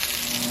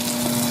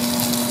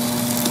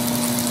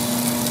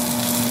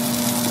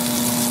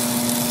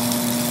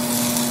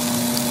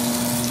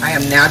 I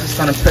am now just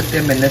going to put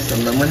them in this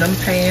aluminum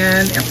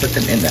pan and put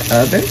them in the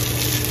oven.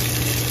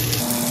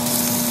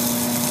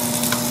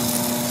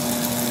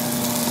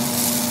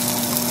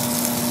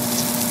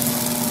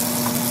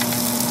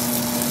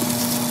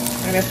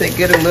 And if they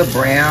get a little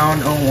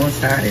brown on one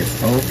side,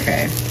 it's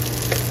okay.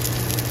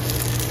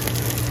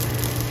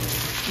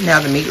 Now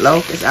the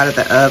meatloaf is out of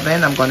the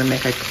oven. I'm going to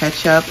make a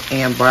ketchup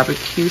and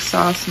barbecue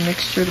sauce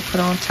mixture to put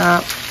on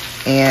top.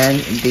 And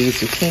the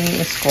zucchini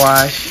and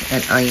squash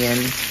and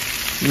onion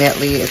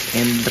medley is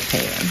in the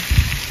pan.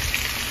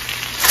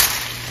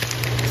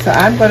 So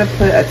I'm going to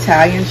put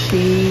Italian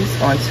cheese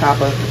on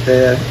top of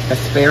the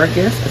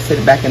asparagus and sit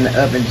it back in the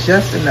oven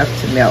just enough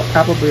to melt,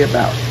 probably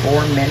about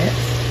 4 minutes.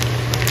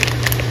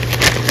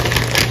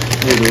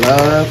 We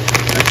love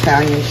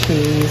Italian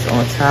cheese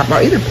on top,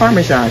 or even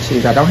Parmesan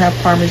cheese. I don't have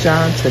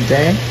Parmesan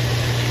today,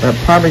 but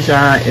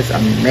Parmesan is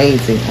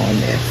amazing on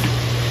this.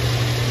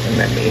 And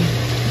let me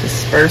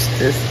disperse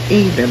this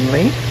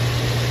evenly.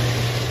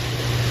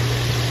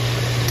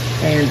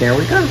 And there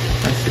we go.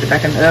 I'll sit it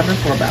back in the oven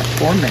for about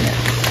 4 minutes.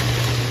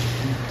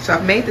 So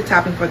I've made the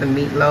topping for the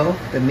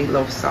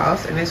meatloaf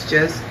sauce, and it's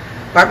just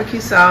barbecue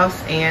sauce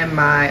and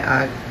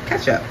my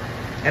ketchup.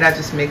 And I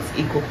just mix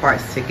equal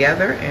parts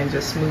together and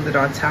just smooth it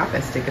on top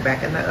and stick it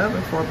back in the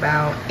oven for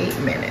about 8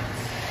 minutes.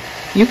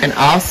 You can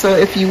also,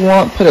 if you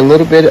want, put a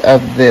little bit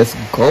of this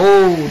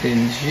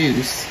golden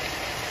juice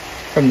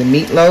from the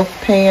meatloaf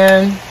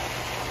pan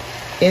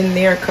in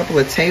there, a couple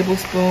of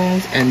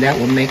tablespoons, and that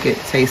will make it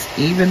taste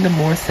even the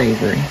more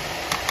savory.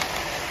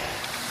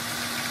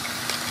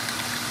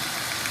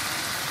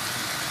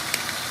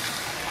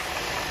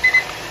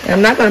 And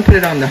I'm not going to put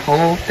it on the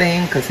whole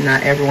thing because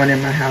not everyone in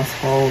my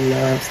household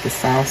loves the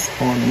sauce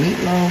on the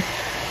meatloaf.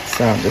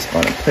 So I'm just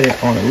going to put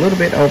it on a little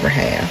bit over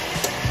half.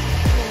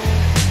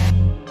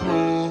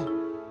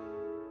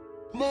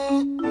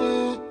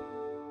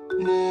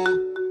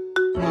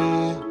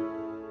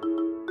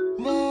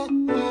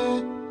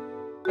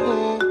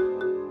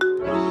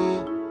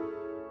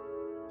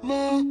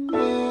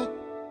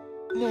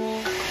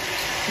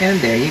 And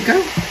there you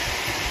go.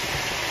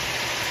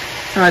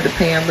 Sorry, the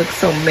pan looks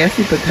so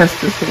messy, but that's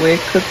just the way it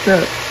cooks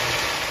up.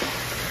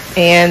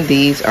 And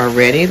these are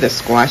ready, the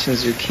squash and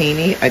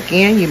zucchini.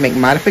 Again, you make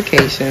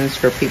modifications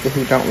for people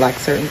who don't like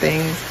certain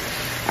things.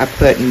 I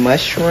put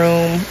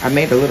mushroom. I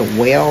made a little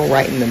well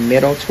right in the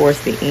middle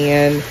towards the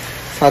end.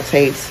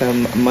 Sauteed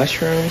some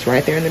mushrooms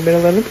right there in the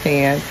middle of the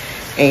pan.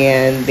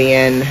 And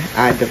then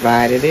I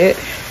divided it,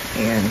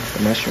 and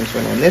the mushrooms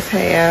went on this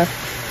half.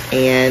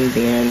 And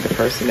then the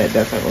person that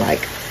doesn't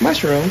like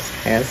mushrooms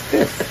has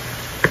this.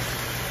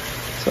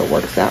 So it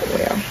works out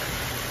well.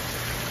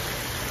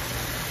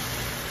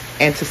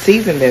 And to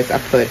season this, I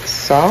put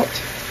salt,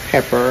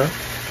 pepper,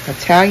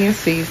 Italian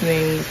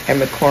seasonings,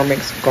 and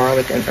McCormick's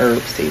garlic and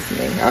herb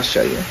seasoning. I'll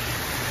show you.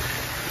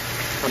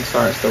 I'm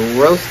sorry, it's the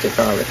roasted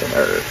garlic and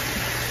herb.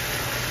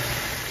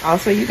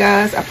 Also, you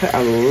guys, I put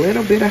a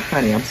little bit of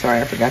honey. I'm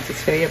sorry, I forgot to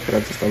tell you. I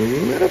put just a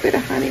little bit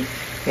of honey.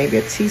 Maybe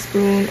a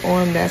teaspoon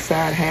on that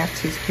side, half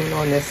teaspoon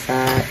on this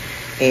side.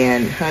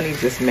 And honey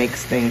just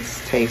makes things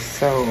taste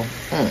so,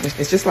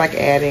 It's just like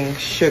adding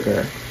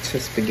sugar to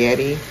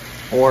spaghetti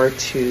or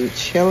to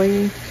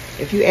chili.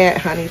 If you add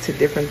honey to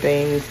different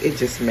things, it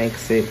just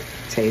makes it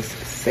taste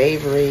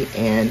savory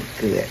and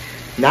good.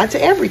 Not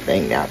to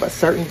everything now, but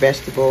certain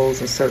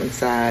vegetables and certain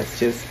sides,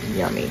 just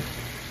yummy.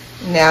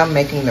 Now I'm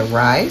making the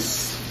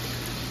rice.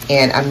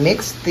 And I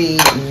mixed the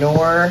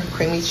Knorr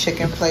creamy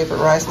chicken flavored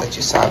rice that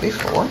you saw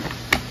before.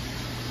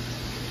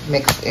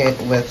 Mix it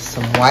with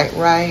some white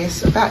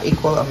rice, about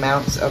equal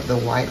amounts of the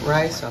white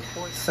rice.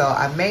 So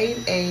I made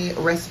a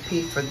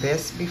recipe for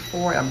this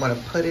before. I'm going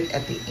to put it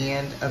at the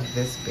end of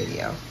this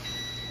video.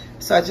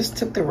 So I just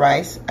took the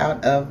rice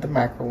out of the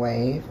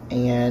microwave,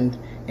 and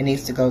it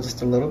needs to go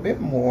just a little bit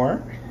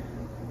more.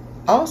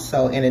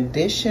 Also, in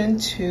addition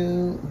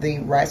to the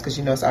rice, because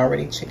you know it's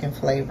already chicken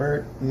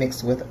flavored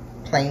mixed with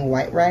plain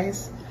white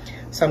rice.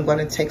 So I'm going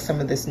to take some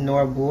of this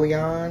Knorr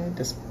bouillon,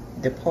 this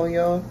de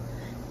pollo,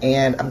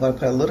 and I'm going to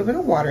put a little bit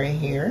of water in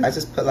here. I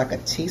just put like a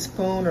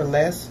teaspoon or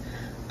less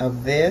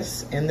of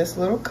this in this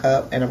little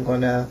cup, and I'm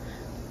going to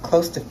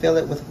close to fill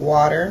it with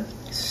water,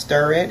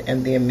 stir it,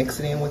 and then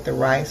mix it in with the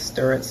rice,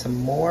 stir it some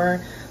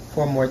more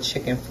for more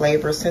chicken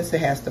flavor since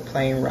it has the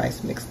plain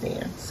rice mixed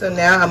in. So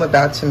now I'm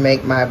about to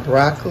make my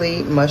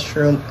broccoli,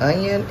 mushroom,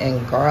 onion,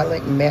 and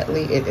garlic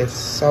medley. It is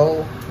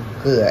so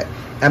good.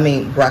 I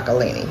mean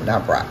broccolini,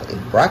 not broccoli.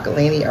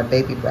 Broccolini or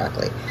baby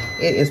broccoli.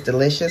 It is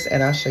delicious,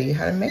 and I'll show you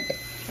how to make it.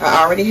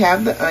 I already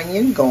have the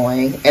onion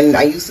going, and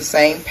I use the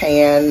same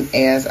pan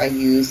as I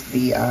used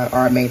the, or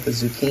I made the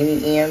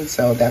zucchini in,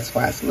 so that's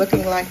why it's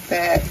looking like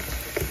that.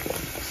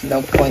 There's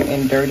no point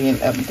in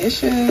dirtying up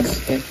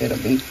dishes if it'll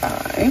be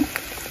fine.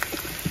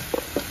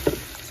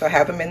 So I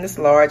have them in this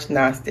large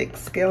nonstick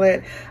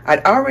skillet.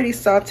 I'd already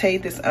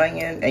sauteed this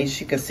onion. As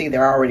you can see,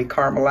 they're already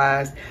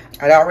caramelized.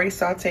 I'd already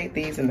sauteed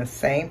these in the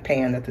same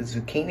pan that the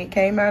zucchini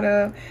came out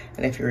of.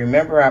 And if you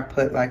remember, I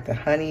put like the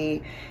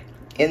honey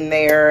in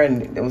there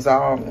and it was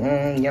all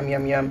yum,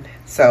 yum, yum.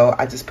 So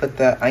I just put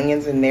the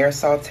onions in there,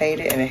 sauteed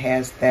it, and it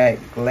has that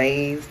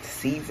glazed,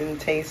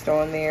 seasoned taste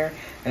on there.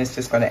 And it's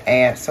just gonna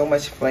add so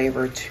much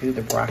flavor to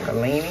the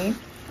broccolini.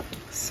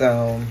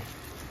 So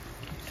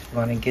I'm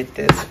gonna get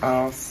this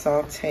all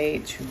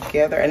sauteed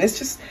together. And it's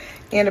just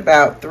in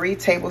about 3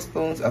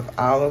 tablespoons of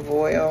olive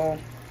oil.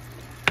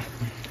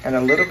 And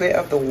a little bit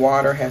of the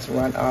water has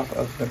run off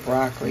of the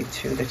broccoli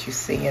too that you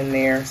see in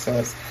there. So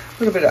it's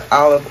a little bit of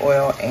olive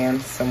oil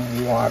and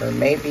some water.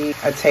 Maybe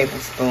a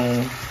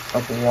tablespoon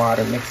of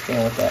water mixed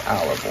in with that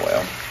olive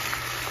oil.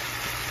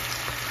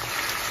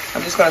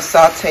 I'm just gonna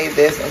saute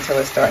this until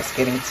it starts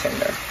getting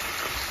tender.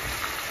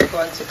 I'm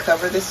going to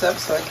cover this up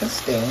so it can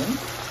steam.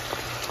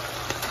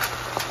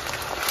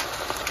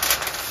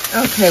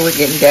 Okay, we're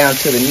getting down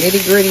to the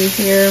nitty gritty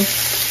here.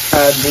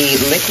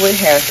 The liquid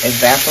has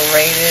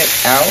evaporated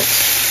out.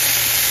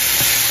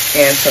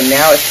 And so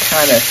now it's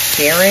kind of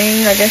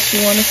searing, I guess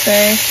you want to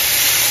say.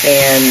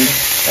 And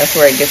that's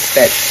where it gets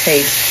that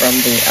taste from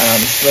the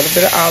little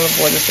bit of olive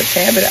oil. Just a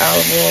tad bit of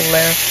olive oil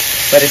left,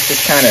 but it's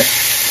just kind of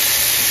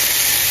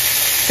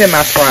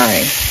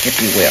semi-frying, if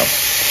you will.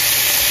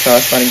 So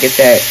it's going to get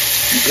that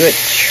good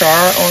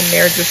char on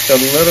there just a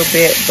little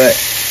bit. But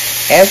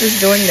as it's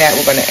doing that,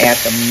 we're going to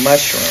add the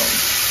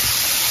mushrooms.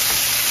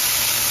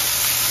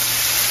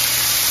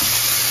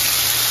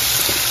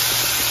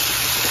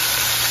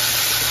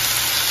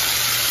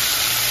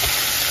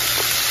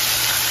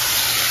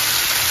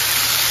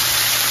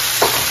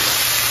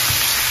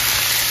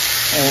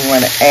 And we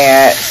want to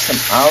add some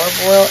olive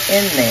oil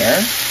in there.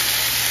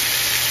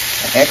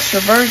 An extra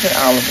virgin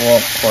olive oil,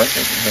 of course,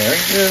 is very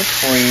good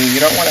for you.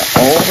 You don't want to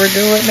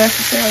overdo it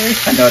necessarily.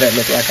 I know that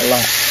looked like a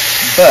lot,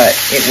 but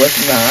it was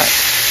not,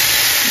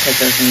 because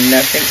there's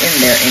nothing in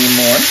there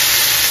anymore.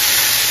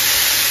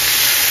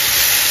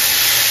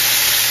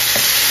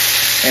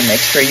 And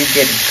make sure you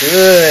get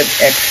good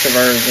extra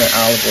virgin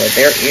olive oil.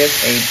 There is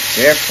a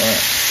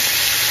difference.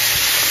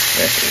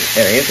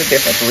 There is a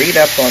difference. Read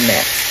up on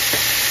that.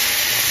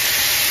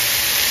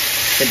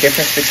 The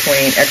difference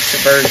between extra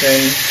virgin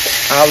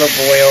olive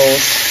oils,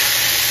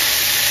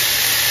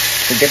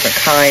 the different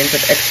kinds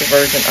of extra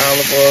virgin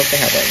olive oils. They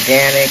have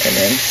organic and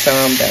then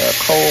some that are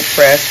cold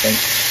pressed and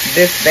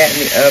this, that,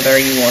 and the other.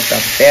 You want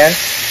the best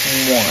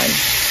one.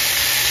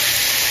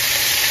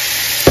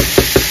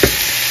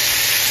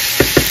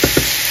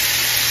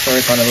 So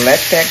we're going to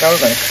let that go.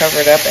 We're going to cover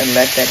it up and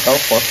let that go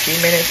for a few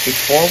minutes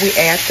before we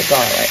add the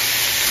garlic.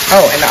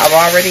 Oh, and I've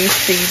already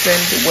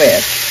seasoned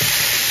with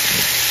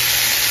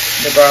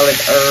the garlic,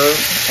 herb,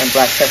 and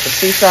black pepper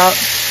sea salt.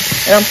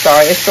 And I'm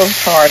sorry, it's so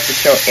hard to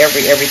show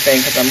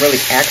everything because I'm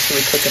really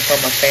actually cooking for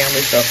my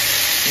family. So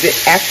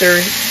after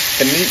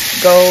the meat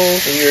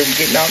goes and you're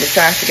getting all the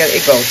sides together,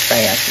 it goes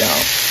fast,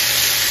 y'all.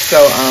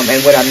 So, and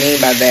what I mean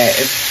by that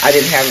is I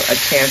didn't have a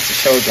chance to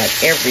show like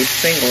every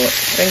single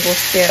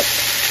step.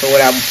 So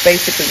what I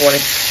basically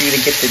wanted you to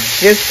get the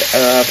gist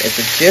of is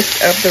the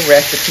gist of the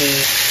recipe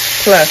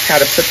plus how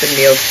to put the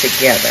meals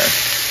together.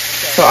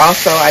 So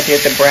also I did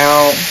the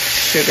brown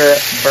sugar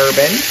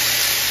bourbon,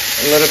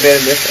 a little bit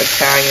of this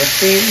Italian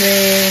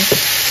seasoning,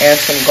 and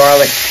some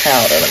garlic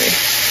powder.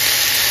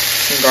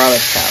 Some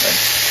garlic powder.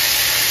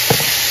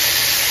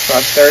 So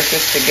I stirred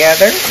this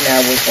together.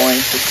 Now we're going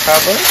to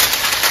cover.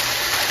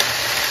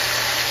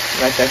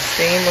 Let that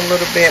steam a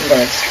little bit. I'm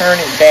going to turn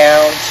it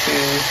down to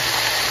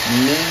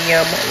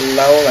medium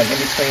low, like in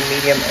between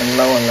medium and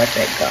low, and let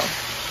that go.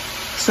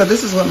 So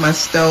this is what my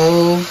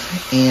stove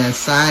and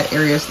side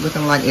area is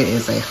looking like. It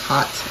is a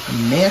hot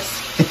mess.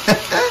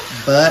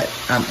 But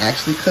I'm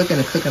actually cooking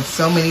and cooking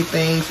so many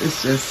things.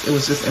 It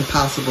was just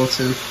impossible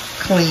to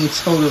clean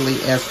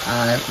totally as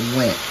I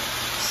went.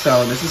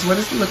 So this is what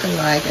it's looking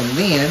like, and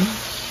then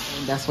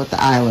that's what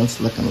the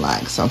island's looking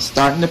like. So I'm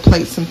starting to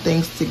plate some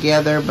things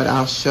together, but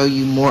I'll show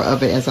you more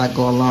of it as I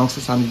go along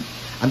since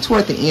I'm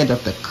toward the end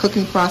of the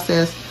cooking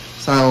process.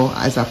 So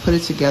as I put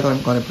it together,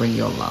 I'm going to bring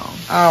you along.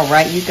 All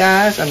right, you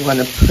guys, I'm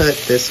going to put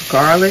this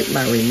garlic,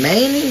 my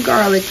remaining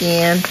garlic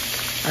in.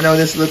 I know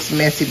this looks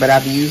messy, but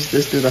I've used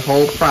this through the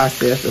whole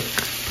process of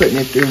putting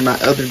it through my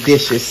other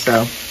dishes.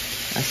 So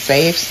I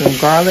saved some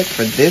garlic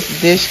for this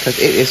dish because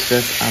it is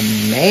just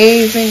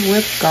amazing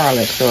with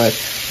garlic. So it's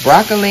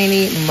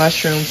broccolini,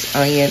 mushrooms,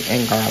 onion,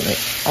 and garlic.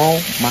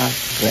 Oh my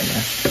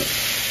goodness.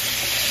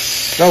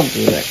 So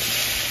good.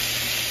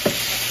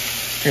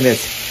 And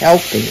it's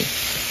healthy.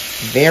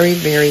 Very,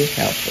 very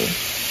healthy.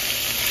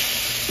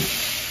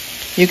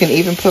 You can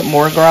even put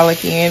more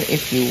garlic in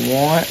if you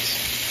want.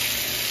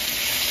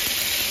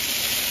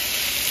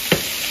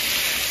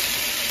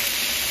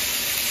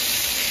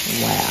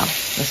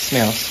 It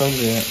smells so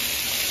good.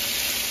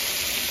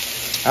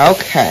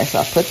 Okay, so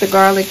I put the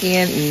garlic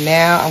in.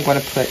 Now I'm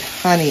going to put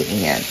honey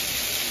in.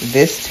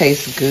 This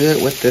tastes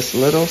good with this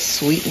little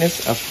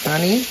sweetness of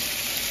honey.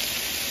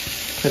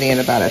 Put in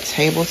about a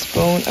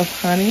tablespoon of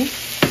honey.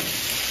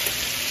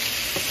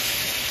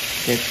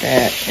 Get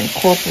that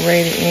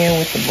incorporated in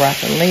with the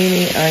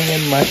broccolini,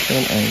 onion,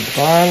 mushroom, and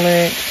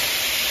garlic.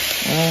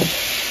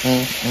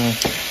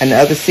 And the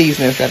other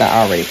seasonings that I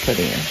already put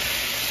in.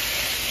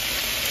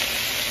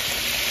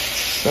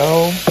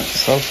 So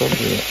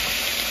good.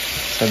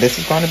 So this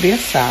is going to be a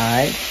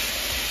side.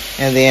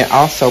 And then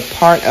also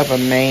part of a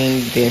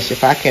main dish.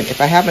 If I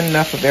have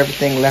enough of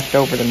everything left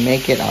over to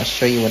make it, I'll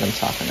show you what I'm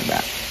talking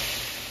about.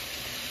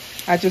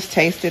 I just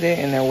tasted it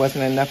and there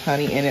wasn't enough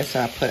honey in it, so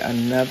I put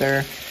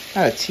another,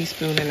 about a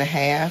teaspoon and a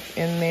half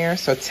in there.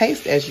 So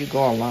taste as you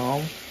go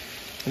along.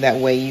 That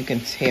way you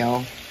can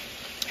tell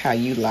how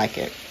you like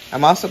it.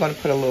 I'm also going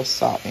to put a little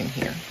salt in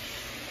here.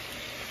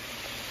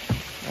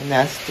 And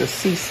that's the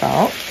sea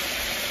salt.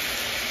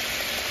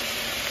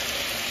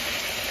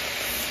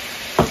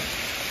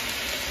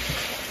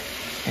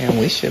 And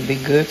we should be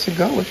good to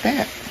go with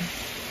that.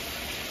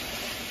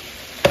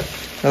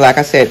 Like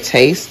I said,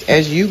 taste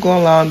as you go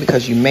along,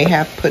 because you may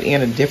have put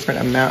in a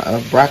different amount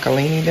of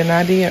broccolini than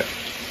I did.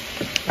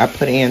 I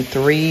put in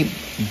 3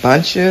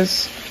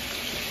 bunches,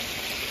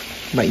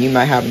 but you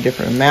might have a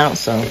different amount.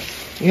 So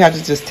you have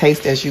to just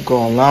taste as you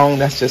go along.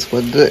 That's just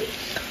what good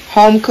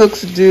home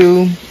cooks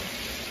do.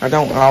 I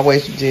don't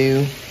always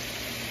do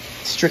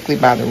strictly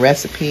by the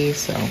recipe.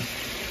 So let's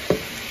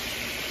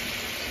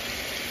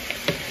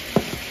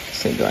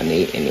see, do I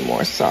need any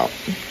more salt?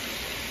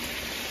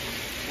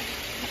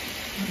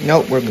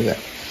 Nope, we're good.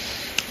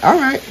 All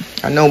right.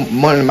 I know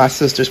one of my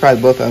sisters,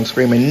 probably both of them,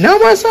 screaming, no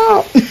more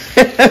salt.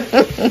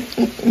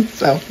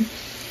 So,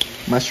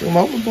 mushroom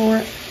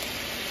overboard.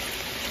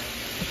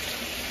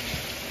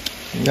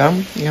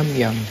 Yum, yum,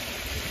 yum.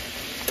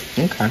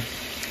 Okay.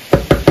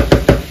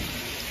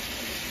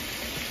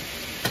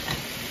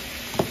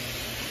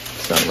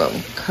 So I'm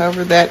going to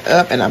cover that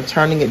up, and I'm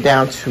turning it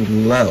down to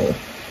low.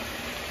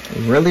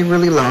 Really,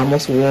 really low,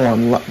 almost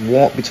warm,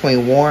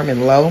 between warm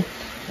and low.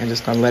 I'm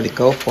just going to let it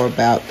go for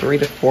about 3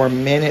 to 4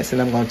 minutes,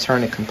 and I'm going to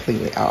turn it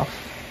completely off.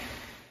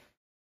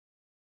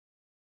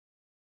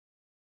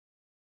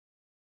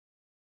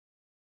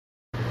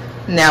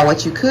 Now,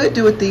 what you could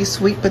do with these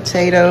sweet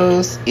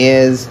potatoes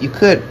is you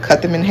could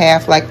cut them in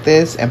half like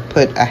this and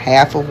put a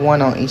half of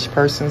one on each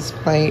person's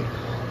plate.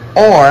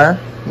 Or,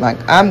 like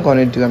I'm going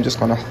to do, I'm just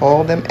going to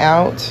hold them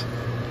out.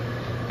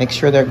 Make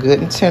sure they're good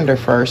and tender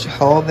first.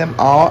 Hold them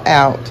all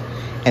out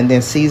and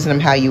then season them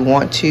how you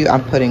want to.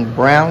 I'm putting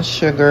brown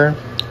sugar,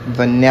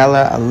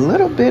 vanilla, a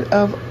little bit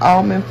of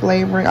almond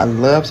flavoring. I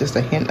love just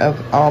a hint of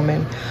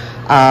almond.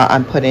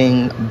 I'm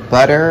putting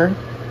butter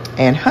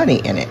and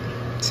honey in it.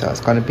 So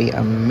it's going to be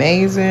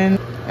amazing.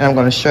 And I'm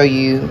going to show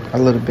you a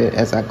little bit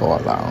as I go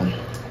along.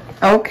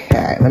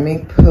 Okay, let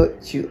me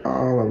put you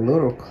all a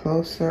little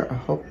closer. I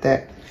hope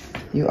that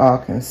you all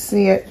can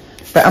see it.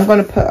 But I'm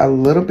going to put a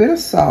little bit of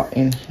salt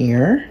in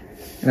here.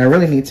 And I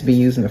really need to be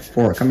using a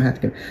fork. I'm going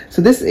to have to get...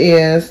 So this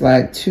is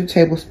like 2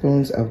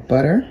 tablespoons of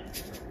butter.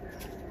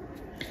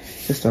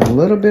 Just a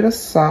little bit of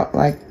salt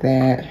like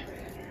that.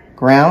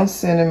 Ground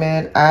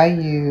cinnamon, I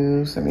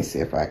use, let me see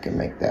if I can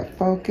make that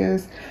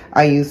focus.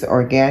 I use the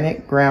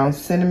organic ground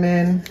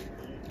cinnamon.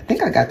 I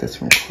think I got this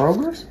from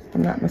Kroger's, if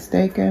I'm not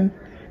mistaken.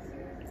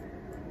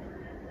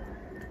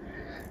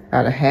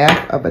 About a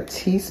half of a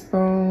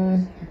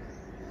teaspoon.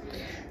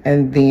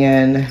 And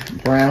then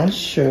brown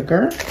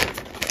sugar.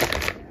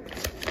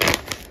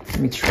 Let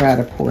me try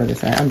to pour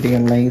this out. I'm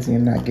being lazy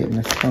and not getting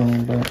a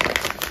spoon, but.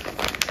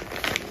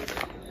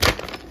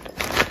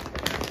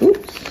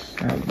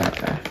 Oops, I was about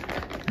to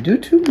do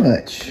too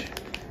much.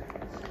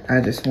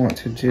 I just want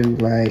to do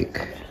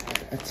like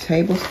a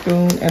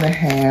tablespoon and a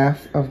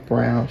half of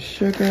brown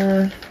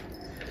sugar.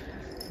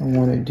 I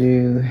want to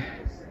do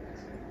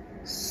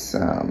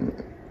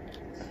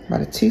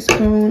about a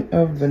teaspoon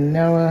of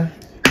vanilla.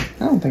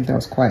 I don't think that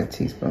was quite a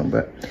teaspoon,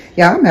 but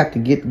yeah, I'm gonna have to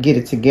get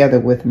it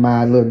together with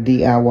my little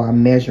DIY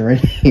measuring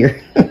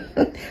here.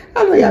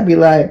 I know y'all be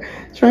like,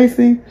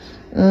 Tracy,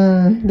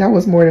 that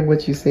was more than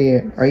what you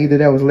said, or either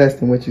that was less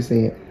than what you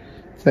said.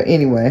 So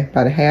anyway,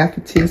 about a half a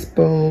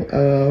teaspoon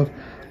of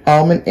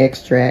almond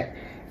extract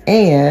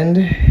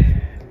and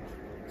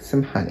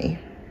some honey.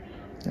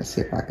 Let's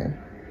see if I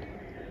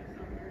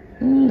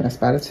can. That's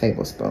about a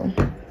tablespoon.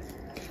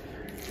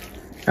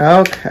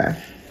 Okay.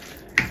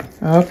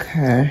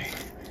 Okay.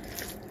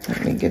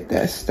 Let me get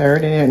that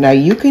stirred in there. Now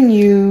you can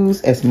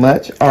use as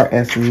much or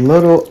as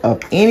little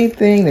of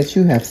anything that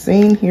you have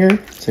seen here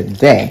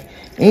today.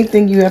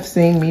 Anything you have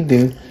seen me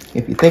do.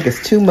 If you think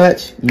it's too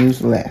much,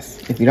 use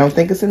less. If you don't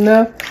think it's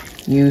enough,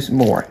 use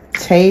more.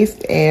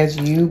 Taste as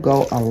you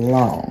go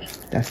along.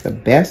 That's the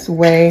best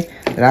way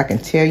that I can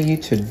tell you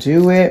to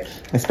do it,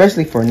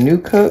 especially for new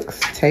cooks.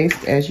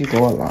 Taste as you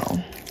go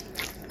along.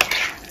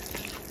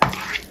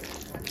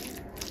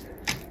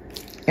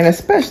 And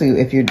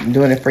especially if you're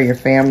doing it for your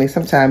family,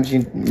 sometimes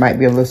you might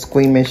be a little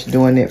squeamish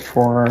doing it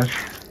for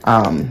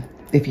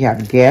if you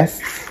have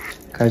guests,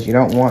 because you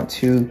don't want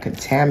to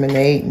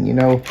contaminate, and you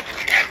know,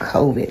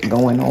 COVID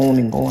going on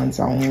and going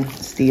on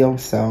still,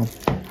 so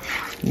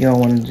you don't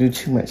want to do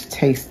too much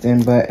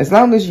tasting. But as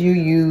long as you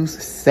use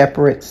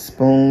separate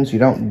spoons, you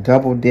don't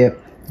double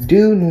dip.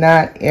 Do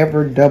not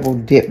ever double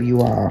dip,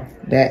 you all.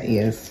 That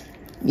is,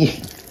 yeah,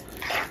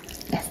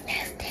 that's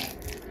nasty.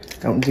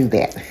 Don't do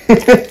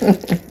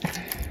that.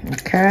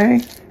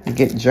 Okay, you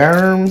get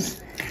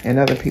germs and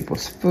other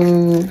people's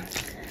food,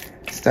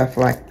 stuff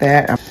like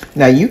that.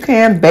 Now you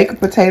can bake a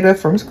potato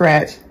from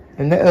scratch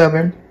in the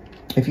oven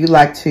if you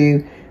like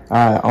to,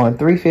 on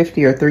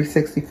 350 or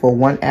 360 for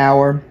 1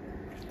 hour.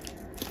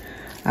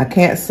 I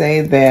can't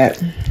say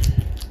that,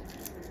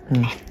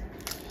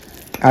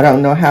 I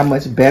don't know how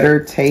much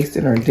better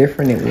tasting or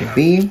different it would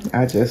be.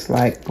 I just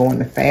like going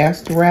the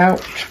fast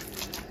route.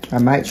 I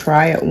might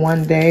try it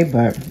one day,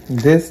 but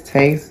this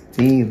tastes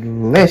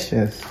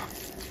delicious.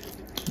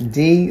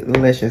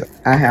 Delicious.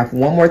 I have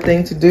one more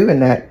thing to do,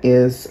 and that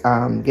is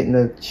getting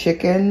the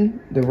chicken,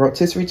 the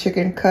rotisserie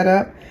chicken, cut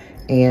up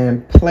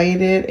and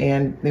plated,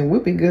 and then we'll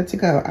be good to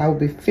go. I will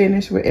be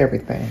finished with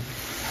everything.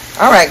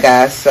 All right,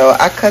 guys, so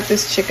I cut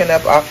this chicken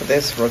up off of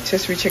this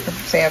rotisserie chicken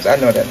from Sam's. I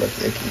know that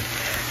looks icky.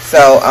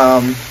 So,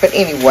 but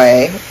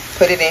anyway,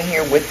 put it in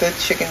here with the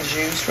chicken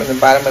juice from the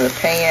bottom of the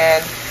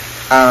pan.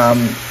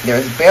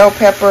 There's bell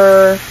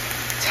pepper,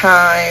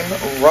 thyme,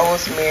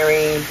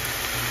 rosemary.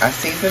 I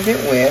seasoned it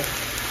with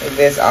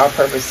this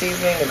all-purpose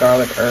seasoning, the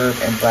garlic, herb,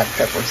 and black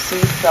pepper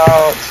sea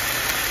salt,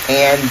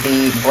 and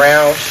the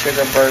brown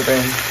sugar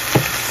bourbon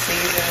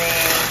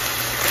seasoning,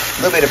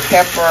 a little bit of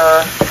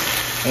pepper,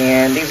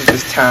 and these are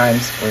just thyme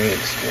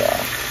sprigs, y'all.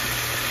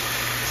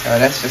 So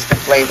that's just the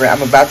flavor.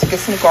 I'm about to get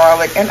some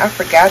garlic, and I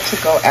forgot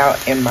to go out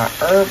in my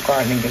herb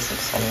garden and get some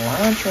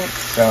cilantro.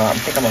 So I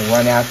think I'm gonna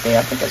run out there.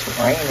 I think it's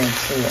raining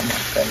too. Oh my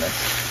goodness.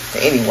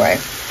 But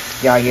anyway,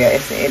 y'all, yeah,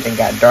 it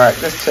got dark.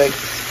 This took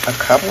a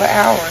couple of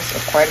hours,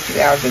 or quite a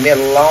few hours, and they're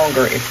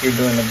longer if you're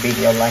doing a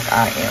video like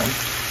I am.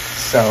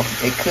 So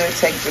it could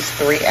take just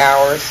 3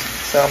 hours,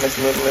 some as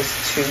little as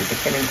 2,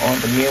 depending on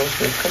the meals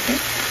you're cooking.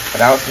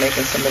 But I was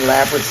making some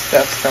elaborate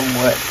stuff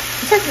somewhat.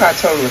 It takes about a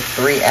total of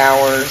 3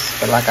 hours,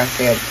 but like I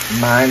said,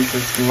 mine's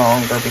is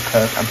longer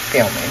because I'm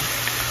filming.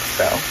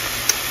 So,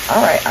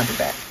 all right, I'll be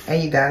back.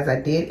 And you guys, I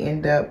did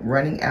end up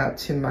running out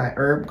to my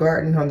herb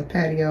garden on the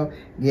patio,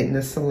 getting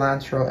the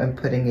cilantro and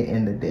putting it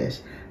in the dish.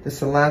 The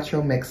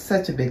cilantro makes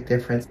such a big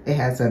difference. It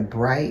has a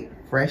bright,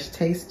 fresh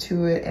taste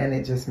to it, and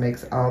it just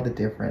makes all the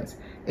difference.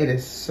 It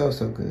is so,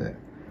 so good.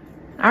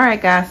 All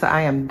right, guys, so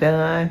I am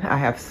done. I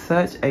have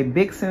such a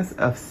big sense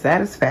of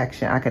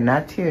satisfaction. I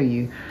cannot tell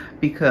you,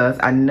 because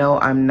I know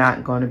I'm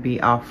not going to be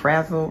all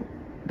frazzled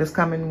this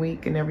coming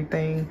week and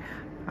everything.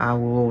 I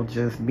will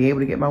just be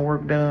able to get my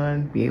work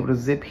done, be able to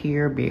zip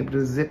here, be able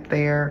to zip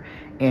there,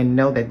 and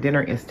know that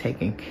dinner is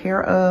taken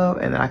care of,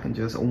 and that I can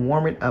just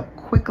warm it up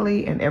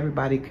quickly and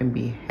everybody can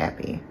be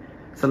happy.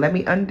 So let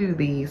me undo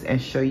these and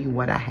show you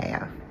what I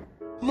have.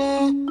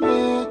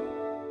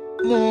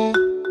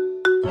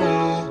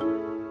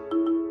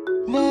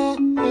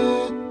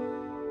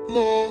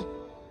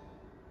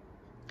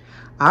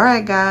 All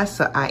right, guys,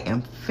 so I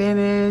am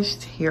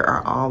finished. Here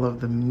are all of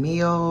the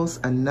meals,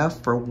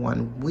 enough for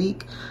 1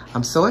 week.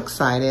 I'm so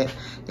excited.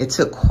 It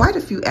took quite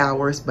a few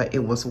hours, but it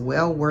was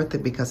well worth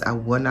it because I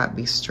will not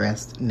be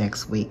stressed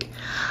next week.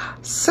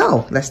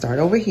 So let's start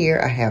over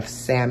here. I have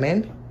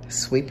salmon,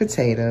 sweet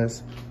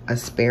potatoes,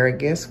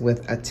 asparagus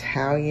with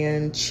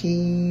Italian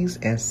cheese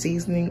and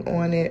seasoning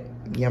on it.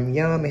 Yum,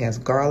 yum. It has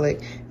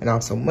garlic and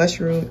also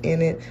mushroom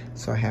in it.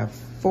 So I have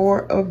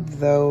 4 of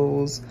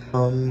those.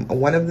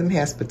 One of them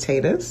has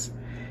potatoes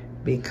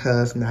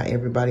because not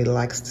everybody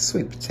likes the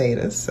sweet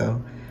potatoes.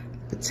 So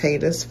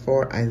potatoes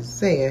for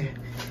Isaiah.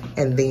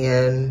 And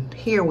then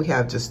here we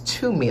have just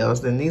 2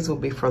 meals. Then these will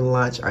be for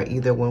lunch, or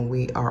either when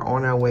we are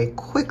on our way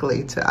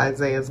quickly to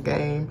Isaiah's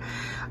game.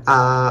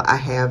 I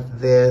have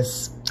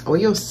this, well,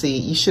 you'll see,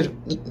 you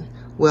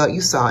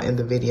saw in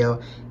the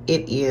video,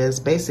 it is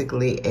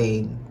basically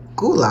a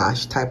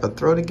goulash type of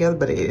throw together,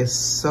 but it is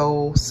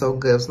so, so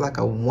good. It's like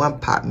a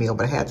 1-pot meal,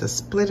 but I had to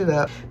split it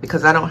up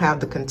because I don't have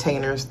the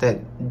containers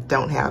that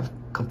don't have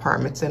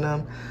compartments in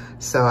them.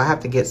 So I have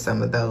to get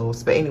some of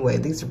those. But anyway,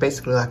 these are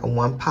basically like a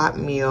 1-pot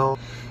meal.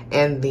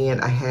 And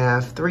then I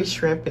have 3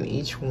 shrimp in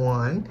each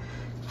one.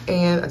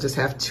 And I just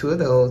have 2 of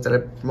those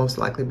that'll most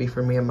likely be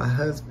for me and my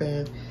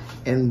husband.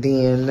 And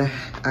then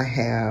I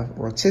have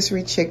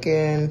rotisserie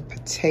chicken,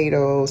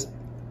 potatoes,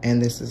 and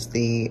this is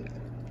the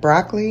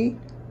broccoli,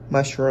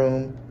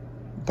 mushroom,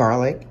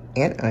 garlic,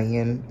 and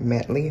onion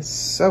medley.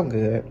 So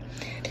good.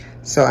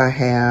 So I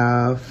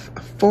have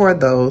 4 of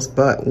those,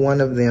 but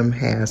one of them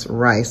has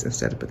rice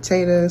instead of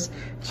potatoes.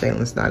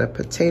 Shaylin's not a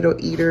potato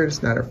eater.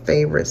 It's not her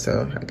favorite,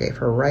 so I gave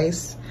her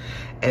rice.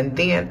 And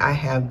then I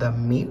have the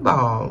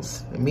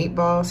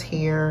meatballs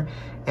here.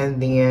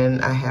 And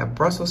then I have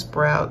Brussels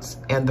sprouts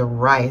and the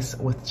rice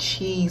with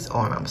cheese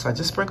on them. So I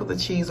just sprinkled the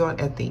cheese on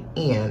at the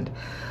end.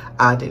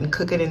 I didn't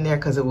cook it in there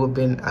because it would have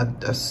been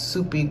a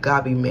soupy,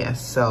 gobby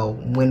mess. So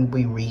when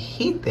we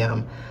reheat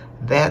them,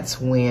 that's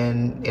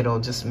when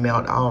it'll just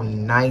melt all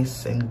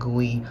nice and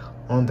gooey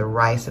on the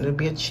rice, and it'll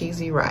be a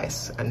cheesy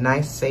rice, a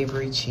nice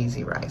savory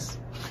cheesy rice.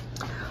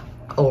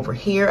 Over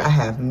here I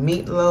have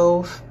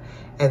meatloaf,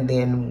 and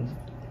then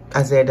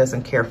Isaiah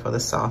doesn't care for the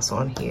sauce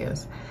on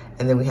his.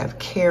 And then we have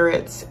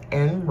carrots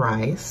and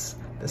rice,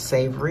 the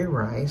savory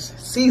rice,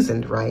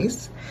 seasoned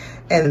rice.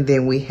 And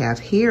then we have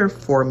here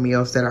 4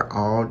 meals that are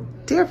all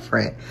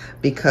different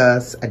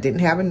because I didn't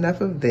have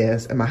enough of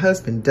this, and my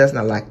husband does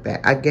not like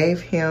that. I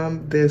gave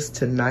him this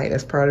tonight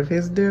as part of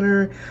his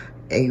dinner,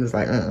 and he was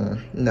like,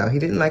 no, he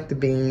didn't like the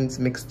beans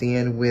mixed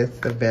in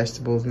with the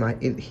vegetables.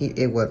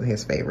 It wasn't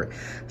his favorite.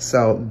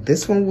 So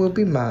this one will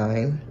be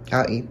mine.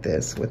 I'll eat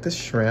this with the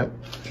shrimp.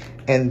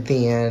 And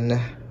then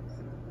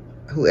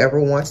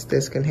whoever wants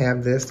this can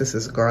have this. This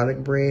is garlic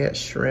bread,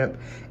 shrimp,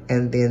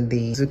 and then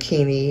the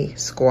zucchini,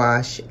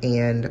 squash,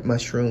 and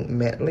mushroom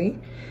medley.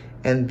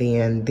 And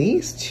then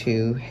these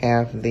two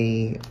have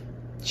the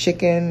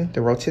chicken,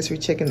 the rotisserie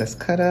chicken that's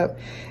cut up.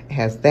 It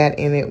has that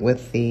in it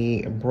with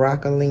the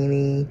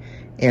broccolini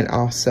and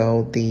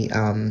also the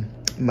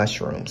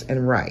mushrooms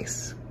and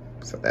rice.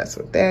 So that's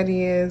what that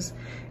is.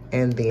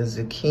 And the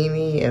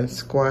zucchini and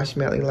squash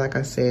medley, like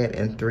I said,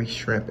 and 3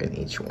 shrimp in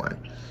each one.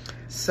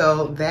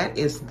 So that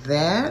is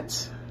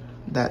that.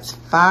 That's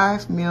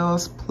 5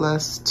 meals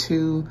plus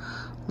 2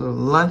 little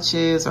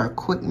lunches or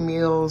quick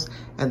meals.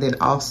 And then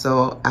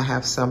also I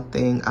have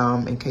something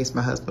in case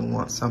my husband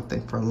wants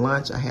something for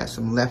lunch. I had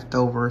some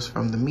leftovers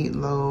from the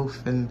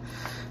meatloaf and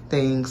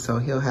things, so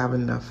he'll have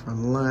enough for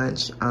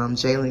lunch.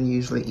 Jalen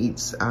usually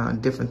eats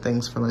different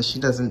things for lunch. She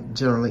doesn't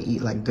generally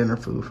eat like dinner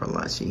food for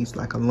lunch. She eats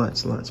like a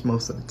lunch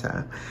most of the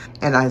time.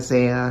 And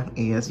Isaiah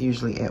is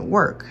usually at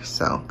work,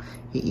 so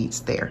he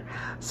eats there.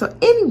 So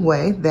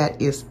anyway,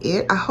 that is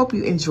it. I hope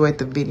you enjoyed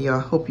the video.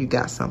 I hope you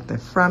got something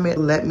from it.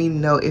 Let me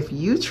know if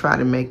you try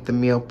to make the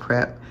meal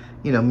prep,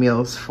 you know,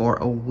 meals for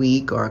a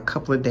week or a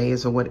couple of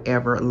days or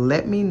whatever.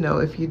 Let me know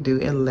if you do,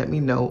 and let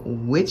me know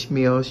which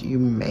meals you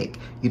make.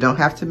 You don't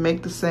have to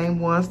make the same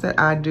ones that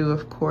I do,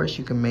 of course.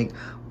 You can make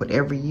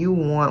whatever you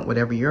want,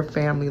 whatever your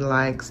family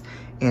likes,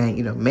 and,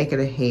 you know, make it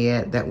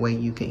ahead. That way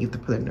you can either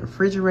put it in the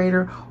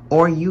refrigerator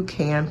or you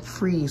can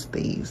freeze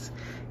these.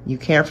 You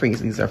can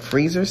freeze. These are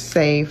freezer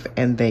safe,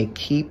 and they're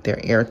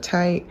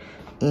airtight,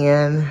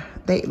 and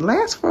they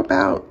last for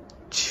about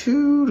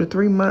 2 to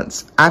 3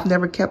 months. I've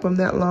never kept them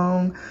that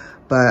long,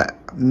 but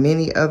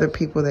many other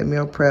people that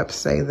meal prep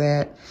say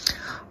that.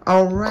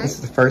 All right, this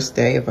is the first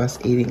day of us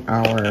eating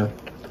our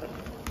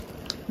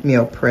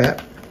meal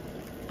prep,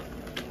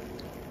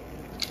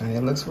 and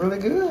it looks really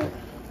good.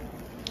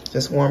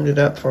 Just warmed it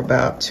up for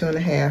about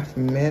 2.5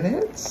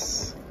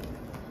 minutes.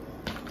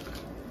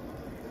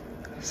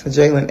 So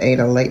Jalen ate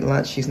a late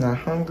lunch. She's not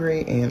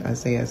hungry, and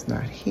Isaiah's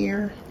not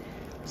here.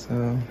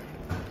 So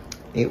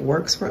it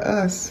works for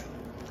us.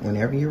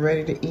 Whenever you're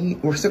ready to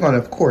eat, we're still gonna,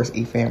 of course,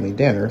 eat family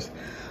dinners,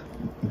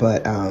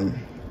 but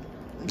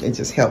it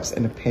just helps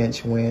in a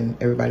pinch when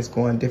everybody's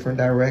going different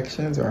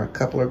directions, or a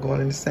couple are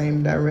going in the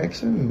same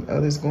direction, and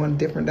others going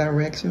different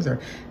directions, or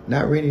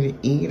not ready to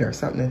eat, or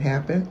something that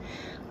happened.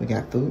 We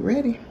got food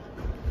ready.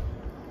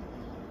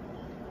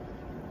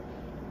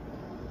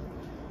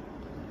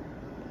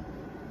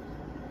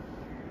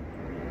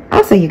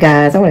 Also, you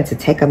guys, I wanted to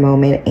take a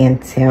moment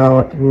and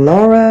tell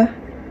Laura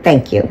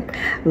thank you.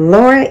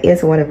 Laura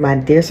is one of my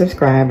dear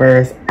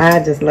subscribers.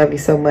 I just love you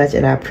so much,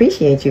 and I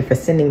appreciate you for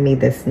sending me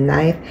this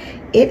knife.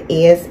 It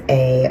is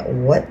a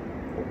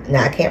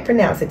now I can't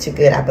pronounce it too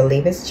good. I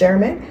believe it's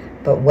German,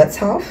 but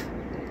Wutzhof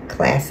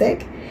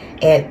Classic.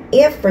 And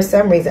if for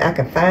some reason I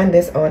can find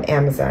this on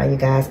Amazon, you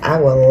guys, I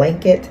will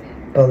link it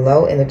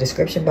below in the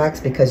description box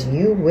because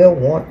you will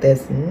want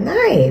this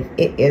knife.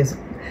 It is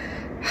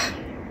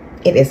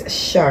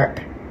sharp.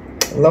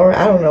 Laura,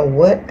 I don't know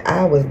what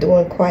I was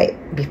doing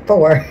quite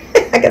before.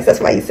 I guess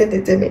that's why you sent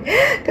it to me,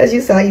 because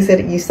you saw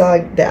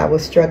that I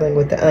was struggling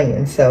with the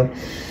onion. So,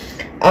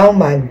 oh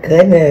my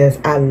goodness,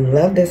 I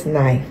love this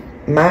knife.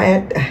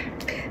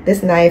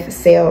 This knife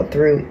sailed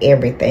through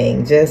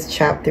everything, just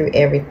chopped through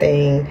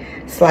everything,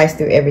 sliced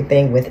through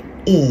everything with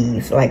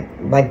ease, like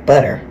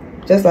butter.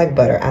 Just like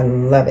butter. I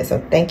love it.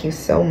 So thank you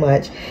so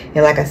much.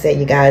 And like I said,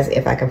 you guys,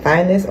 if I can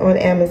find this on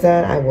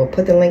Amazon, I will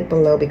put the link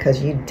below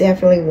because you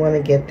definitely want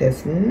to get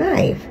this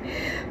knife.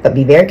 But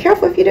be very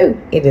careful if you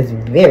do. It is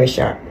very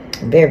sharp.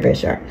 Very, very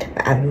sharp.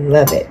 I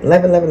love it.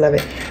 Love it, love it, love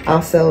it.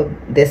 Also,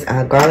 this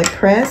garlic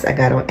press I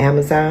got on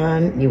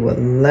Amazon. You will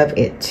love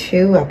it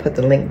too. I'll put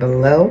the link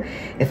below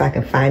if I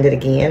can find it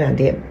again. I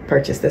did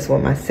purchase this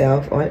one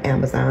myself on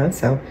Amazon.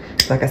 So,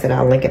 like I said,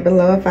 I'll link it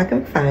below if I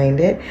can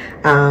find it.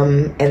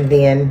 And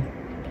then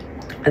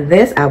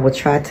This I will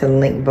try to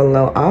link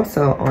below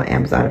also on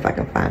Amazon if I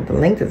can find the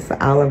link. This is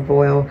the olive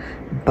oil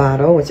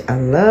bottle, which I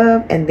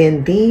love. And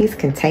then these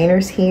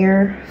containers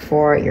here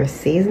for your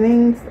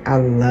seasonings, I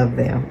love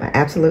them. I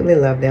absolutely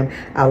love them.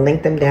 I'll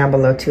link them down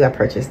below too. I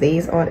purchased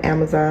these on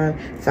Amazon,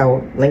 so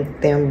I'll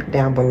link them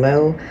down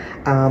below.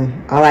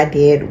 All I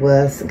did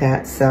was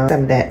got some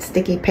of that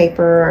sticky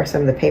paper, or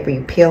some of the paper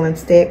you peel and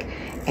stick,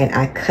 and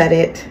I cut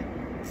it,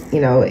 you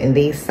know, in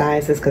these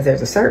sizes, because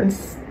there's a certain,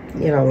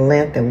 you know,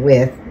 length and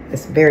width.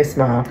 It's very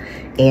small,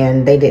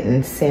 and they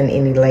didn't send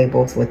any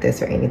labels with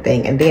this or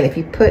anything. And then if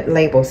you put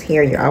labels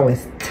here, you're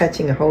always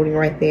touching and holding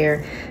right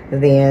there,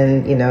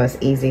 then, you know, it's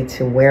easy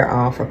to wear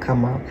off or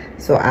come off.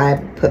 So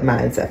I put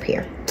mine up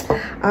here.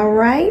 All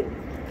right,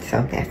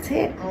 so that's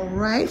it. All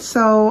right,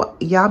 so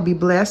y'all be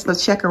blessed.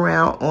 Let's check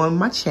around on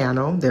my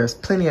channel. There's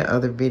plenty of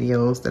other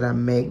videos that I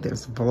make.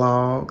 There's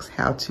vlogs,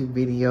 how-to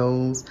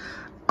videos,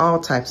 all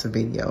types of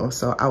videos.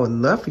 So I would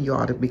love for you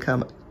all to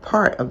become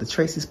part of the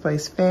Tracie's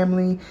Place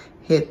family.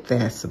 Hit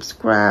that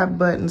subscribe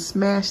button,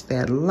 smash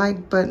that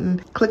like button,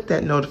 click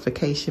that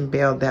notification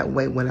bell. That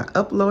way when I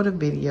upload a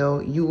video,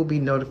 you will be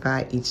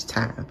notified each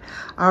time.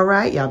 All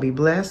right, y'all be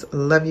blessed.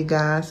 Love you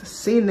guys.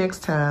 See you next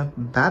time.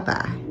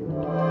 Bye-bye.